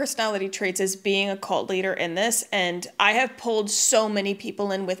of my personality traits is being a cult leader in this, and I have pulled so many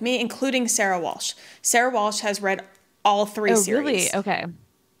people in with me, including Sarah Walsh. Sarah Walsh has read all three series. Really? Okay.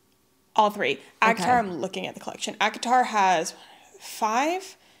 All three. Okay. ACOTAR, I'm looking at the collection. ACOTAR has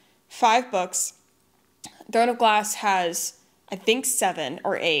five books. Throne of Glass has, I think, 7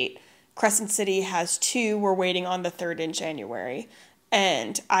 or 8. Crescent City has 2. We're waiting on the third in January.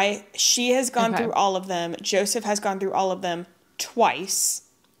 And she has gone through all of them. Joseph has gone through all of them twice.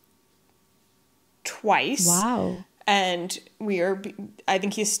 Wow. And I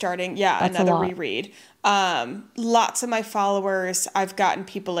think he's starting, That's another reread. Lots of my followers, I've gotten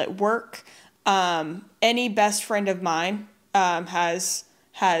people at work. Any best friend of mine has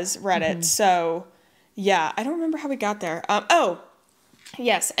read it. So, yeah, I don't remember how we got there.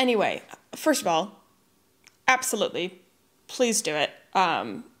 Yes, anyway, first of all, absolutely, please do it.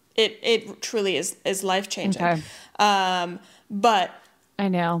 It truly is life-changing. Okay. But I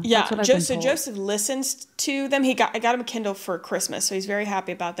know. yeah, That's what I've been told. Joseph listens to them. I got him a Kindle for Christmas, so he's very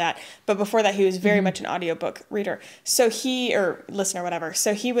happy about that. But before that, he was very much an audiobook reader. So or listener, whatever.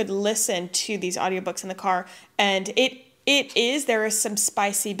 So he would listen to these audiobooks in the car, and there is some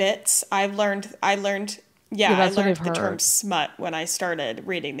spicy bits. I learned the term smut when I started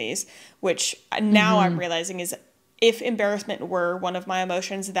reading these, which now I'm realizing is, if embarrassment were one of my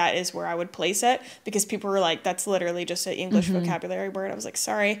emotions, that is where I would place it, because people were like, that's literally just an English vocabulary word. I was like,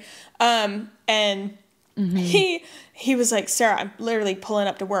 sorry. And he was like, Sarah, I'm literally pulling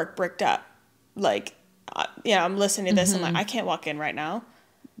up to work, bricked up. Like, I'm listening to this. I'm like, I can't walk in right now.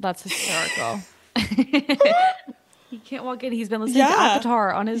 That's hysterical. He can't walk in. He's been listening to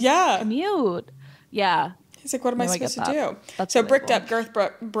ACOTAR on his commute. Yeah. He's like, what am I supposed to do? That's so bricked up Girth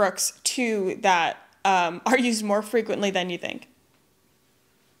Brooks 2 that are used more frequently than you think.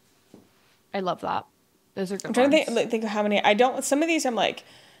 I love that. Those are good. I'm trying to think of how many. Some of these I'm like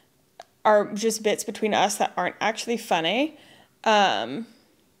are just bits between us that aren't actually funny. Right.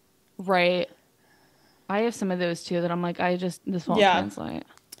 I have some of those too that I'm like, this won't translate.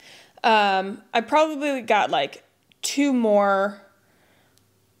 I probably got like 2 more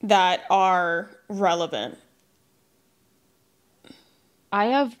that are relevant. I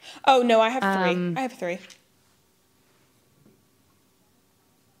have. Oh no, I have 3. I have 3.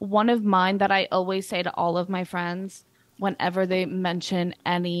 One of mine that I always say to all of my friends whenever they mention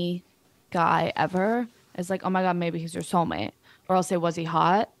any guy ever is like, oh my God, maybe he's your soulmate. Or I'll say, was he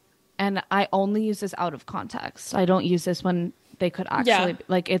hot? And I only use this out of context. I don't use this when they could actually,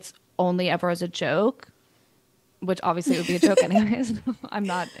 like, it's only ever as a joke, which obviously would be a joke anyways. I'm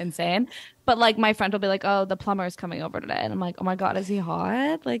not insane. But like my friend will be like, oh, the plumber is coming over today. And I'm like, oh my God, is he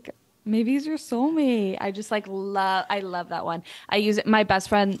hot? Like, maybe he's your soulmate. I just like I love that one. I use it. My best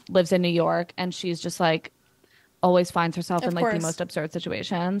friend lives in New York, and she's just like always finds herself in like the most absurd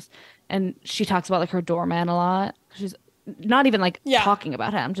situations. And she talks about like her doorman a lot. She's not even like talking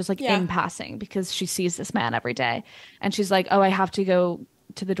about him, just like in passing, because she sees this man every day. And she's like, oh, I have to go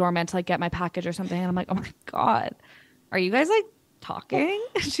to the doorman to like get my package or something. And I'm like, oh my God, are you guys like talking?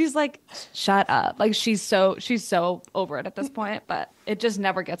 She's like, shut up. Like she's so over it at this point, but it just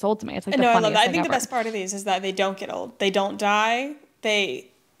never gets old to me. It's like, I love that. I think the best part of these is that they don't get old. They don't die.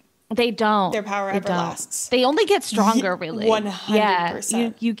 They don't. Their power ever lasts. They only get stronger, really. 100%. Yeah,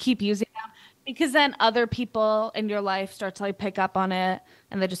 you keep using them, because then other people in your life start to like pick up on it,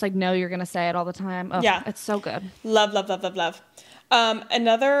 and they just like know you're gonna say it all the time. Oh, yeah, it's so good. Love.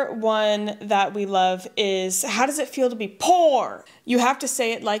 Another one that we love is, how does it feel to be poor? You have to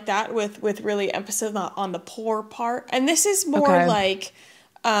say it like that with really emphasis on the poor part. And this is more like,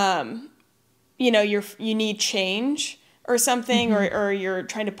 you need change or something, or you're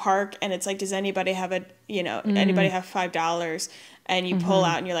trying to park and it's like, does anybody have anybody have $5? And you pull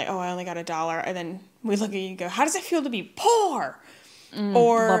out and you're like, oh, I only got $1. And then we look at you and go, how does it feel to be poor?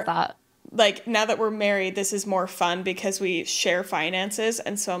 Or love that. Like, now that we're married, this is more fun because we share finances.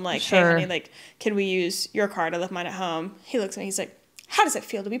 And so I'm like, hey, honey, like, can we use your card? I left mine at home. He looks at me, he's like, how does it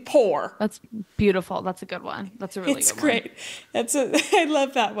feel to be poor? That's beautiful. That's a good one. That's a really good one. It's great. I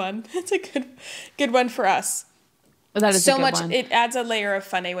love that one. That's a good one for us. That is so a good much. one. It adds a layer of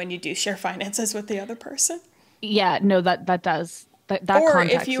funny when you do share finances with the other person. Yeah, no, that does. That or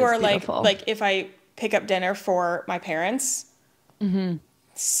context if you are is beautiful. like if I pick up dinner for my parents,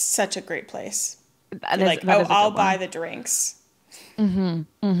 such a great place. I'll buy the drinks. God,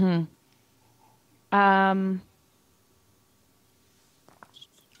 I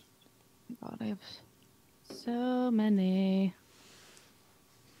have so many.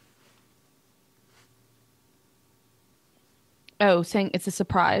 Oh, saying it's a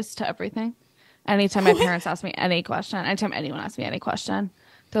surprise to everything. Anytime my parents ask me any question, anytime anyone asks me any question,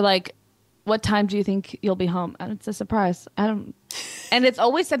 they're like, "What time do you think you'll be home?" And it's a surprise. I don't. And it's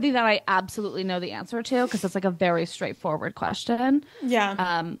always something that I absolutely know the answer to because it's like a very straightforward question.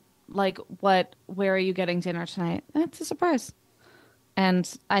 Yeah. Like where are you getting dinner tonight? It's a surprise.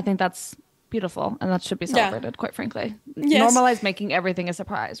 And I think that's beautiful and that should be celebrated, quite frankly. Yes. Normalize making everything a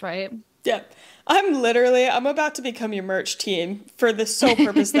surprise, right? Yeah. I'm about to become your merch team for the sole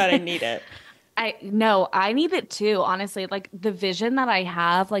purpose that I need it. I need it too, honestly. Like the vision that I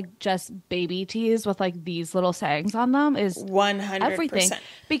have, like just baby tees with like these little sayings on them is 100%. everything.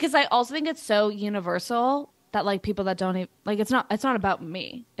 Because I also think it's so universal that like people that don't even like it's not about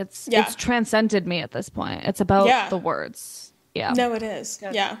me. It's transcended me at this point. It's about the words. Yeah. No, it is.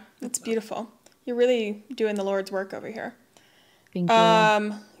 Good. Yeah. It's beautiful. You're really doing the Lord's work over here. Thank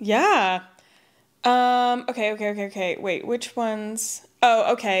you. Yeah. Okay. Wait, which ones?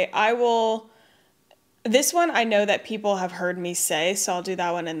 Oh, okay. This one I know that people have heard me say, so I'll do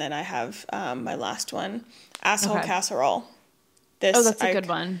that one, and then I have my last one. Asshole casserole. That's a good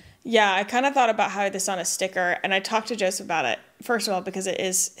one. Yeah, I kind of thought about how this on a sticker, and I talked to Joseph about it, first of all, because it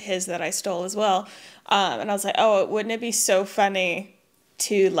is his that I stole as well. And I was like, oh, wouldn't it be so funny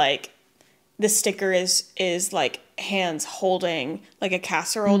to, like, the sticker is like hands holding, like, a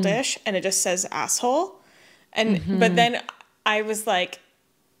casserole dish, and it just says asshole. And but then I was, like,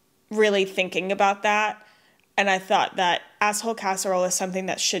 really thinking about that, and I thought that asshole casserole is something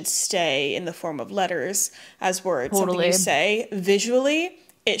that should stay in the form of letters as words. Totally. Something you say visually,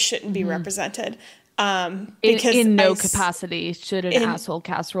 it shouldn't be represented. Because in no capacity should an asshole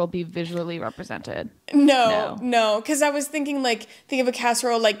casserole be visually represented. No, because I was thinking think of a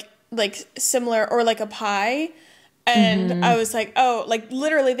casserole like similar, or like a pie. And I was like, oh, like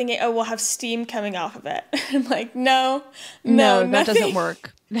literally thinking, oh, we'll have steam coming off of it. I'm like, no, that doesn't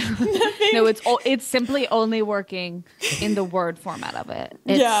work. No, it's simply only working in the word format of it.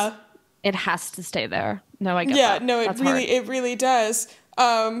 It has to stay there. No, I get that. No, it really does.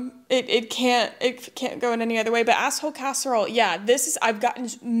 It can't go in any other way. But asshole casserole, I've gotten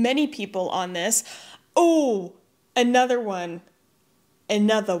many people on this. Oh, another one. This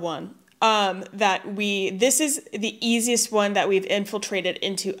is the easiest one that we've infiltrated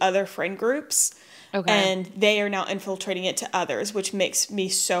into other friend groups. Okay. And they are now infiltrating it to others, which makes me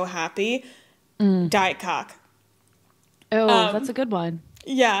so happy. Diet Coke. Oh, that's a good one.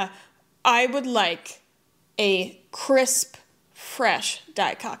 Yeah. I would like a crisp, fresh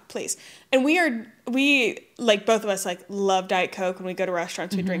Diet Coke, please. And we both of us love Diet Coke. When we go to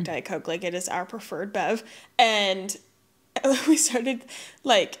restaurants, we drink Diet Coke. Like, it is our preferred bev. And we started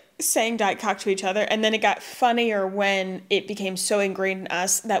saying Diet Coke to each other, and then it got funnier when it became so ingrained in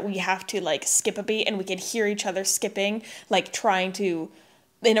us that we have to skip a beat, and we could hear each other skipping, trying to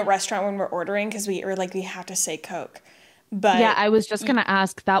in a restaurant when we're ordering, because we have to say Coke. But yeah, I was just gonna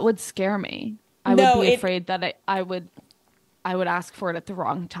ask. That would scare me. I would be afraid that I would ask for it at the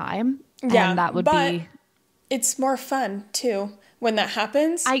wrong time. Yeah, and that would be. It's more fun too when that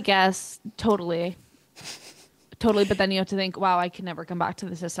happens. I guess totally. But then you have to think, wow, I can never come back to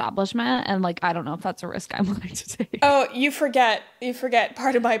this establishment. And I don't know if that's a risk I'm willing to take. Oh, you forget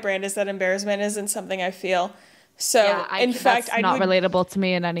part of my brand is that embarrassment isn't something I feel. So yeah, in fact, that's not relatable to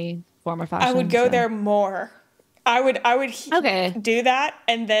me in any form or fashion. I would go there more. I would do that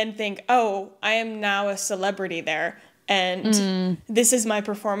and then think, oh, I am now a celebrity there. And this is my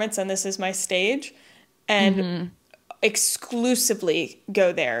performance and this is my stage. And exclusively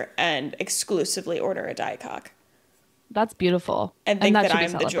go there and exclusively order a Diet Coke. That's beautiful. And think that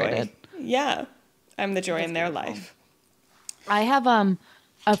I'm the joy. Yeah. I'm the joy in their life. I have a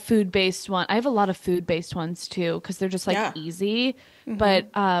food-based one. I have a lot of food-based ones too, because they're just easy. But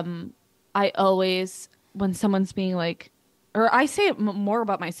I always, when someone's being or I say it more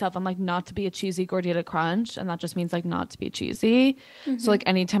about myself, I'm not to be a cheesy gordita crunch, and that just means not to be cheesy. So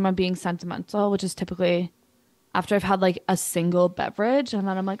anytime I'm being sentimental, which is typically after I've had a single beverage, and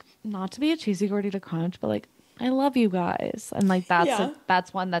then I'm not to be a cheesy gordita crunch, but I love you guys. And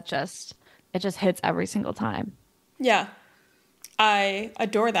that's one that it just hits every single time. Yeah. I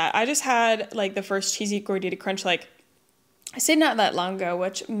adore that. I just had the first cheesy gordita crunch, I say not that long ago,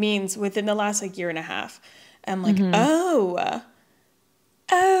 which means within the last year and a half. I'm oh.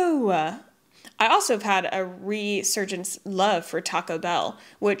 I also have had a resurgence love for Taco Bell,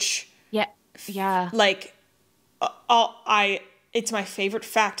 which it's my favorite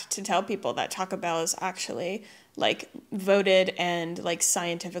fact to tell people that Taco Bell is actually voted and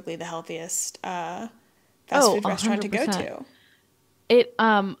scientifically the healthiest fast food restaurant 100%. To go to.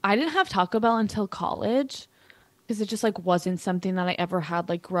 I didn't have Taco Bell until college. because it just like wasn't something that I ever had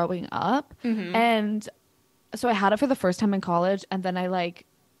like growing up. And so I had it for the first time in college, and then I like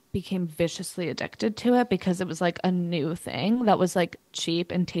became viciously addicted to it because it was like a new thing that was like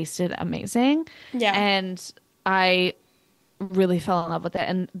cheap and tasted amazing. Yeah. And I really fell in love with it.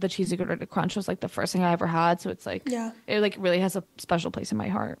 And the cheesy gordita crunch was like the first thing I ever had. So it's like, Yeah. it like really has a special place in my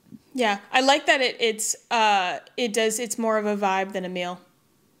heart. Yeah. I like that it's more of a vibe than a meal.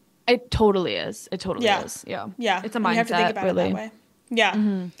 It totally is. It totally is. Yeah. Yeah. It's a mindset. You have to think about really. it that way.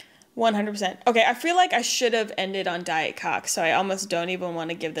 Yeah. 100%. Okay, I feel like I should have ended on Diet Cock, so I almost don't even want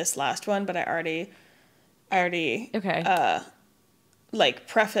to give this last one, but I already okay. Like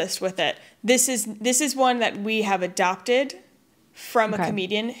prefaced with it. This is one that we have adopted from a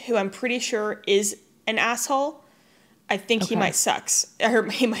comedian who I'm pretty sure is an asshole. I think he might sucks. Or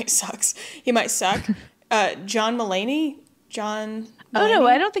he might sucks. He might suck. John Mulaney? John Mulaney? Oh no,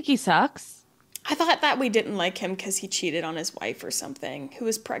 I don't think he sucks. I thought that we didn't like him because he cheated on his wife or something, who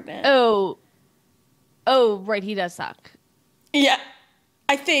was pregnant. Oh, right, he does suck. Yeah,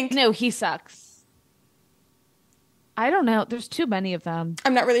 I think. No, he sucks. I don't know. There's too many of them.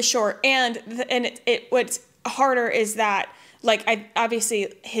 I'm not really sure. And what's harder is that, like,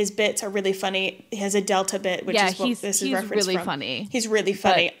 obviously his bits are really funny. He has a Delta bit, which is what this is referenced really from. funny. He's really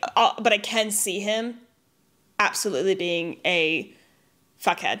funny. But I can see him absolutely being a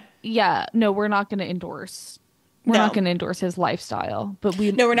fuckhead. Yeah, no, we're not going to endorse. We're not going to endorse his lifestyle, but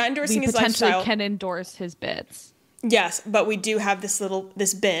we're not endorsing his lifestyle. We potentially can endorse his bits. Yes, but we do have this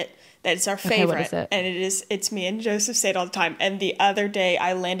bit that is our favorite, what is it? And it's me and Joseph say it all the time. And the other day,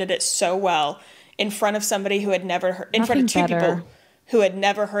 I landed it so well in front of somebody who had never heard, in front of two people who had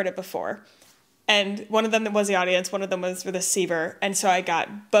never heard it before, and one of them was the audience, one of them was the receiver, and so I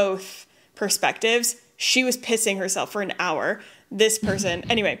got both perspectives. She was pissing herself for an hour. This person,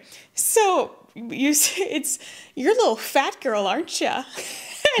 anyway. So it's you're a little fat girl, aren't you?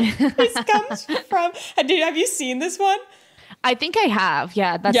 This comes from. Have you seen this one? I think I have.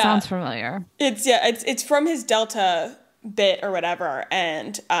 Yeah, that sounds familiar. It's from his Delta bit or whatever,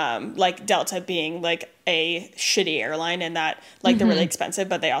 and like Delta being like a shitty airline, and that like they're really expensive,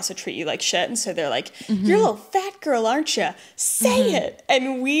 but they also treat you like shit, and so they're like, you're a little fat girl, aren't you? Say it.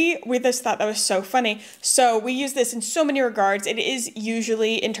 And we just thought that was so funny, so we use this in so many regards. It is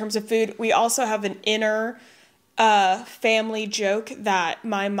usually in terms of food. We also have an inner family joke that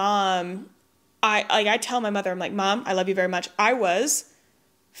my mom, I tell my mother, I'm like, Mom, I love you very much. I was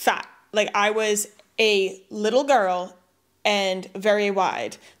fat. Like I was a little girl and very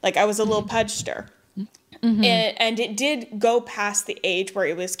wide. Like I was a little pudgester. And it did go past the age where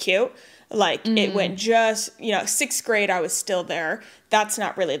it was cute. Like it went just, sixth grade, I was still there. That's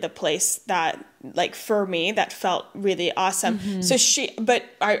not really the place that, like for me, that felt really awesome. So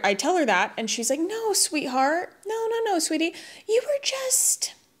I tell her that, and she's like, no, sweetheart. No, sweetie. You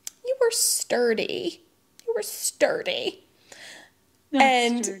were sturdy. You were sturdy.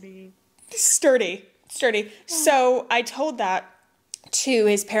 Sturdy. Yeah. So I told that to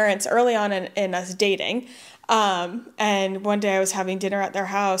his parents early on in us dating. And one day I was having dinner at their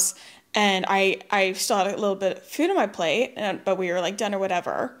house, and I still had a little bit of food on my plate, but we were like done or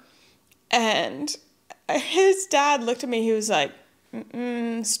whatever. And his dad looked at me. He was like,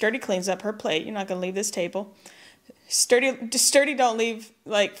 Sturdy cleans up her plate. You're not going to leave this table. Sturdy don't leave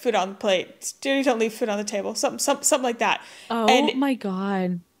like food on the plate. Sturdy don't leave food on the table. Something like that. Oh my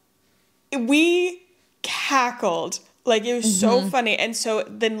God. We cackled. Like it was so funny. And so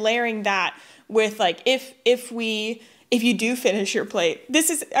then layering that with like, if you do finish your plate,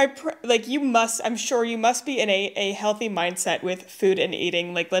 I'm sure you must be in a healthy mindset with food and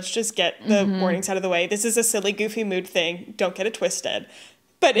eating. Like, let's just get the warnings out of the way. This is a silly, goofy mood thing. Don't get it twisted.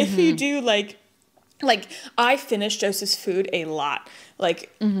 But if you do like I finish Joseph's food a lot.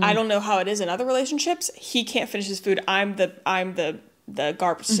 Like, I don't know how it is in other relationships. He can't finish his food. I'm the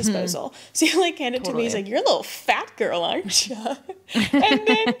garbage disposal. So he like handed it to me. He's like, you're a little fat girl, aren't you? And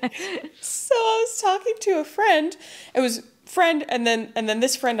then, so I was talking to a friend. It was friend, and then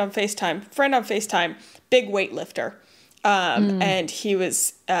this friend on FaceTime, big weightlifter. And he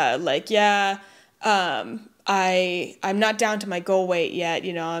was like, yeah, I'm not down to my goal weight yet.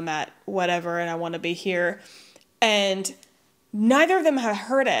 I'm at whatever, and I want to be here. And neither of them had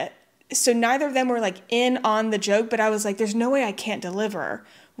heard it. So neither of them were like in on the joke, but I was like, there's no way I can't deliver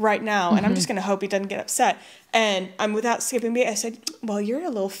right now. And I'm just going to hope he doesn't get upset. And without skipping a beat, I said, well, you're a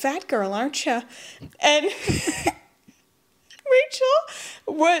little fat girl, aren't you? And Rachel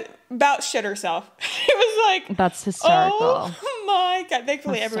about shit herself. It was like, that's hysterical. Oh my God.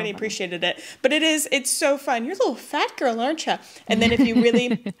 Thankfully, That's everybody so appreciated it. But it's so fun. You're a little fat girl, aren't you? And then if you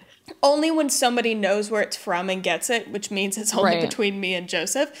really, only when somebody knows where it's from and gets it, which means it's only between me and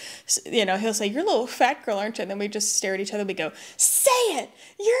Joseph, you know, he'll say, you're a little fat girl, aren't you? And then we just stare at each other and we go, say it.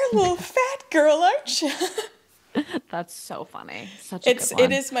 You're a little fat girl, aren't you? That's so funny. Such a good one.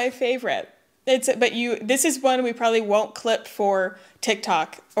 It is my favorite. This is one we probably won't clip for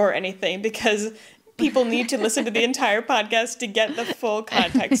TikTok or anything because people need to listen to the entire podcast to get the full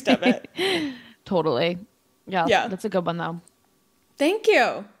context of it. Totally. Yeah. That's a good one though. Thank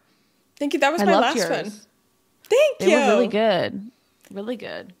you. That was my last one. Thank you. They were really good. Really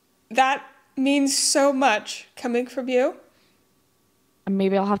good. That means so much coming from you. And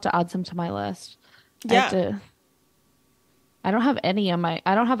maybe I'll have to add some to my list. Yeah. I don't have any on I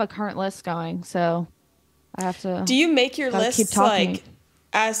don't have a current list going, so I have to. Do you make your lists like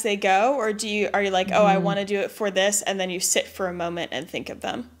as they go, or are you like, oh, I want to do it for this, and then you sit for a moment and think of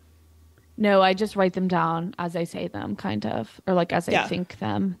them? No, I just write them down as I say them, kind of, or like as I think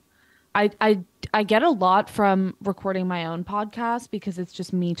them. I get a lot from recording my own podcast because it's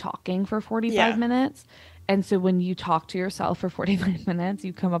just me talking for 45 minutes. And so when you talk to yourself for 45 minutes,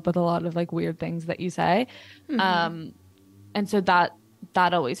 you come up with a lot of like weird things that you say. And so that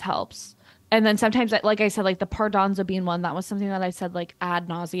always helps. And then sometimes, like I said, like the Pardonzo being one, that was something that I said like ad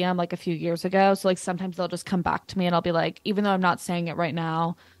nauseum like a few years ago. So like sometimes they'll just come back to me and I'll be like, even though I'm not saying it right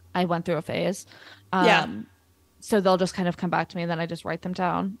now, I went through a phase. So they'll just kind of come back to me and then I just write them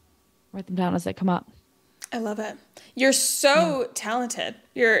down as they come up. I love it. You're so talented.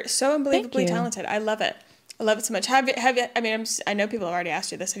 You're so unbelievably talented. I love it. I love it so much. Have you, I mean, I know people have already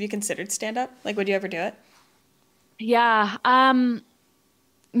asked you this. Have you considered stand-up? Like, would you ever do it? Yeah.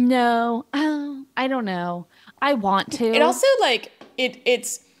 No. I don't know. I want to. It also, like,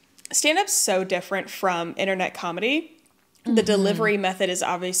 it's stand-up's so different from internet comedy. The delivery method is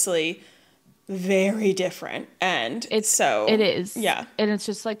obviously very different. And it is. Yeah. And it's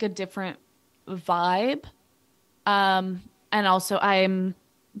just like a different vibe. And also I'm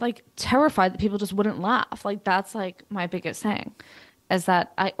like terrified that people just wouldn't laugh. Like that's like my biggest thing is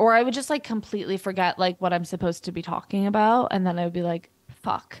that I would just like completely forget like what I'm supposed to be talking about. And then I would be like,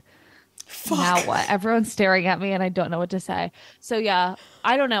 fuck. Now what? Everyone's staring at me and I don't know what to say. So yeah,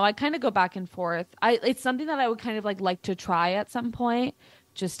 I don't know. I kind of go back and forth. It's something that I would kind of like to try at some point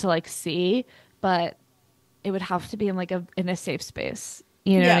just to like see, but it would have to be in like in a safe space.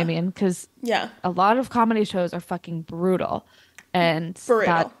 You know what I mean? Because a lot of comedy shows are fucking brutal. And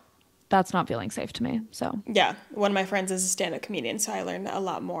that's not feeling safe to me. So yeah, one of my friends is a stand-up comedian, so I learned a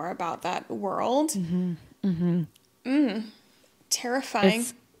lot more about that world. Terrifying.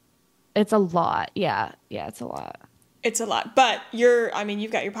 It's a lot. Yeah, it's a lot. It's a lot. But you've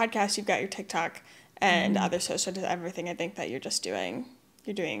got your podcast, you've got your TikTok, and other social, everything. I think that you're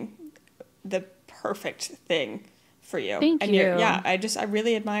doing the perfect thing for you. Thank you. I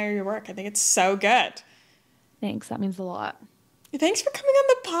really admire your work. I think it's so good. Thanks. That means a lot. Thanks for coming on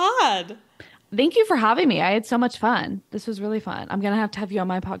the pod. Thank you for having me. I had so much fun. This was really fun. I'm going to have you on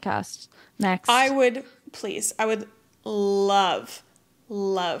my podcast next. I would love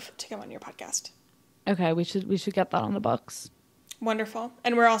to come on your podcast. Okay, we should get that on the books. Wonderful.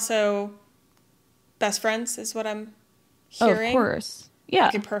 And we're also best friends is what I'm hearing. Oh, of course. Yeah.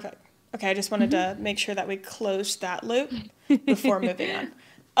 Okay, perfect. Okay, I just wanted to make sure that we closed that loop before moving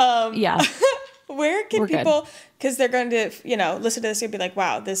on. Yeah. Where can people, because they're going to, listen to this and be like,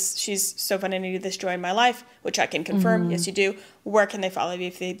 wow, she's so fun. I need this joy in my life, which I can confirm. Yes, you do. Where can they follow you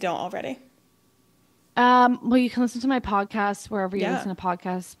if they don't already? Well, you can listen to my podcast wherever you listen to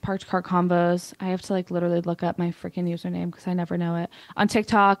podcasts, Parked Car Combos. I have to literally look up my freaking username because I never know it. On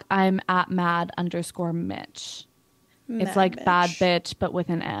TikTok, I'm at mad_Mitch. It's like Mitch. Bad bitch, but with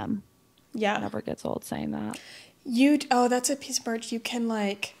an M. Yeah. It never gets old saying that. That's a piece of merch. You can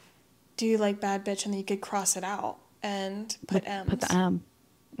do bad bitch and then you could cross it out and put M's. Put the M.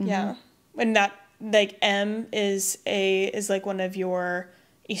 Mm-hmm. Yeah. And that M is one of your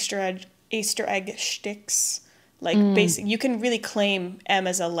Easter egg shticks. Basic, you can really claim M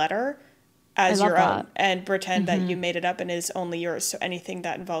as a letter as your own and pretend that you made it up and is only yours. So anything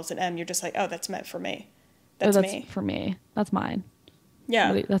that involves an M, you're just like, oh, that's meant for me. That's me. For me. That's mine. Yeah.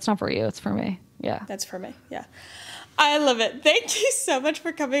 Really, that's not for you. It's for me. Yeah. That's for me. Yeah. I love it. Thank you so much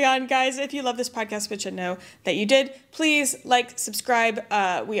for coming on, guys. If you love this podcast, which I know that you did, please subscribe.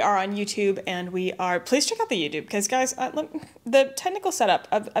 We are on YouTube please check out the YouTube because, guys, the technical setup,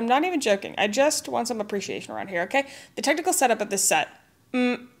 I'm not even joking. I just want some appreciation around here, okay? The technical setup of this set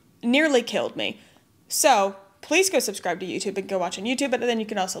nearly killed me. So please go subscribe to YouTube and go watch on YouTube. But then you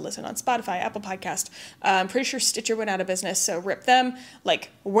can also listen on Spotify, Apple Podcast. I'm pretty sure Stitcher went out of business, so rip them. Like,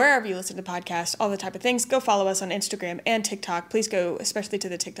 wherever you listen to podcasts, all the type of things. Go follow us on Instagram and TikTok. Please go especially to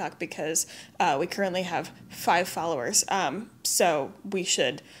the TikTok because we currently have 5 followers. So we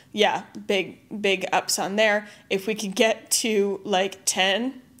should, big ups on there. If we can get to like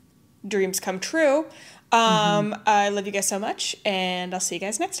 10, dreams come true. I love you guys so much, and I'll see you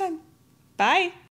guys next time. Bye.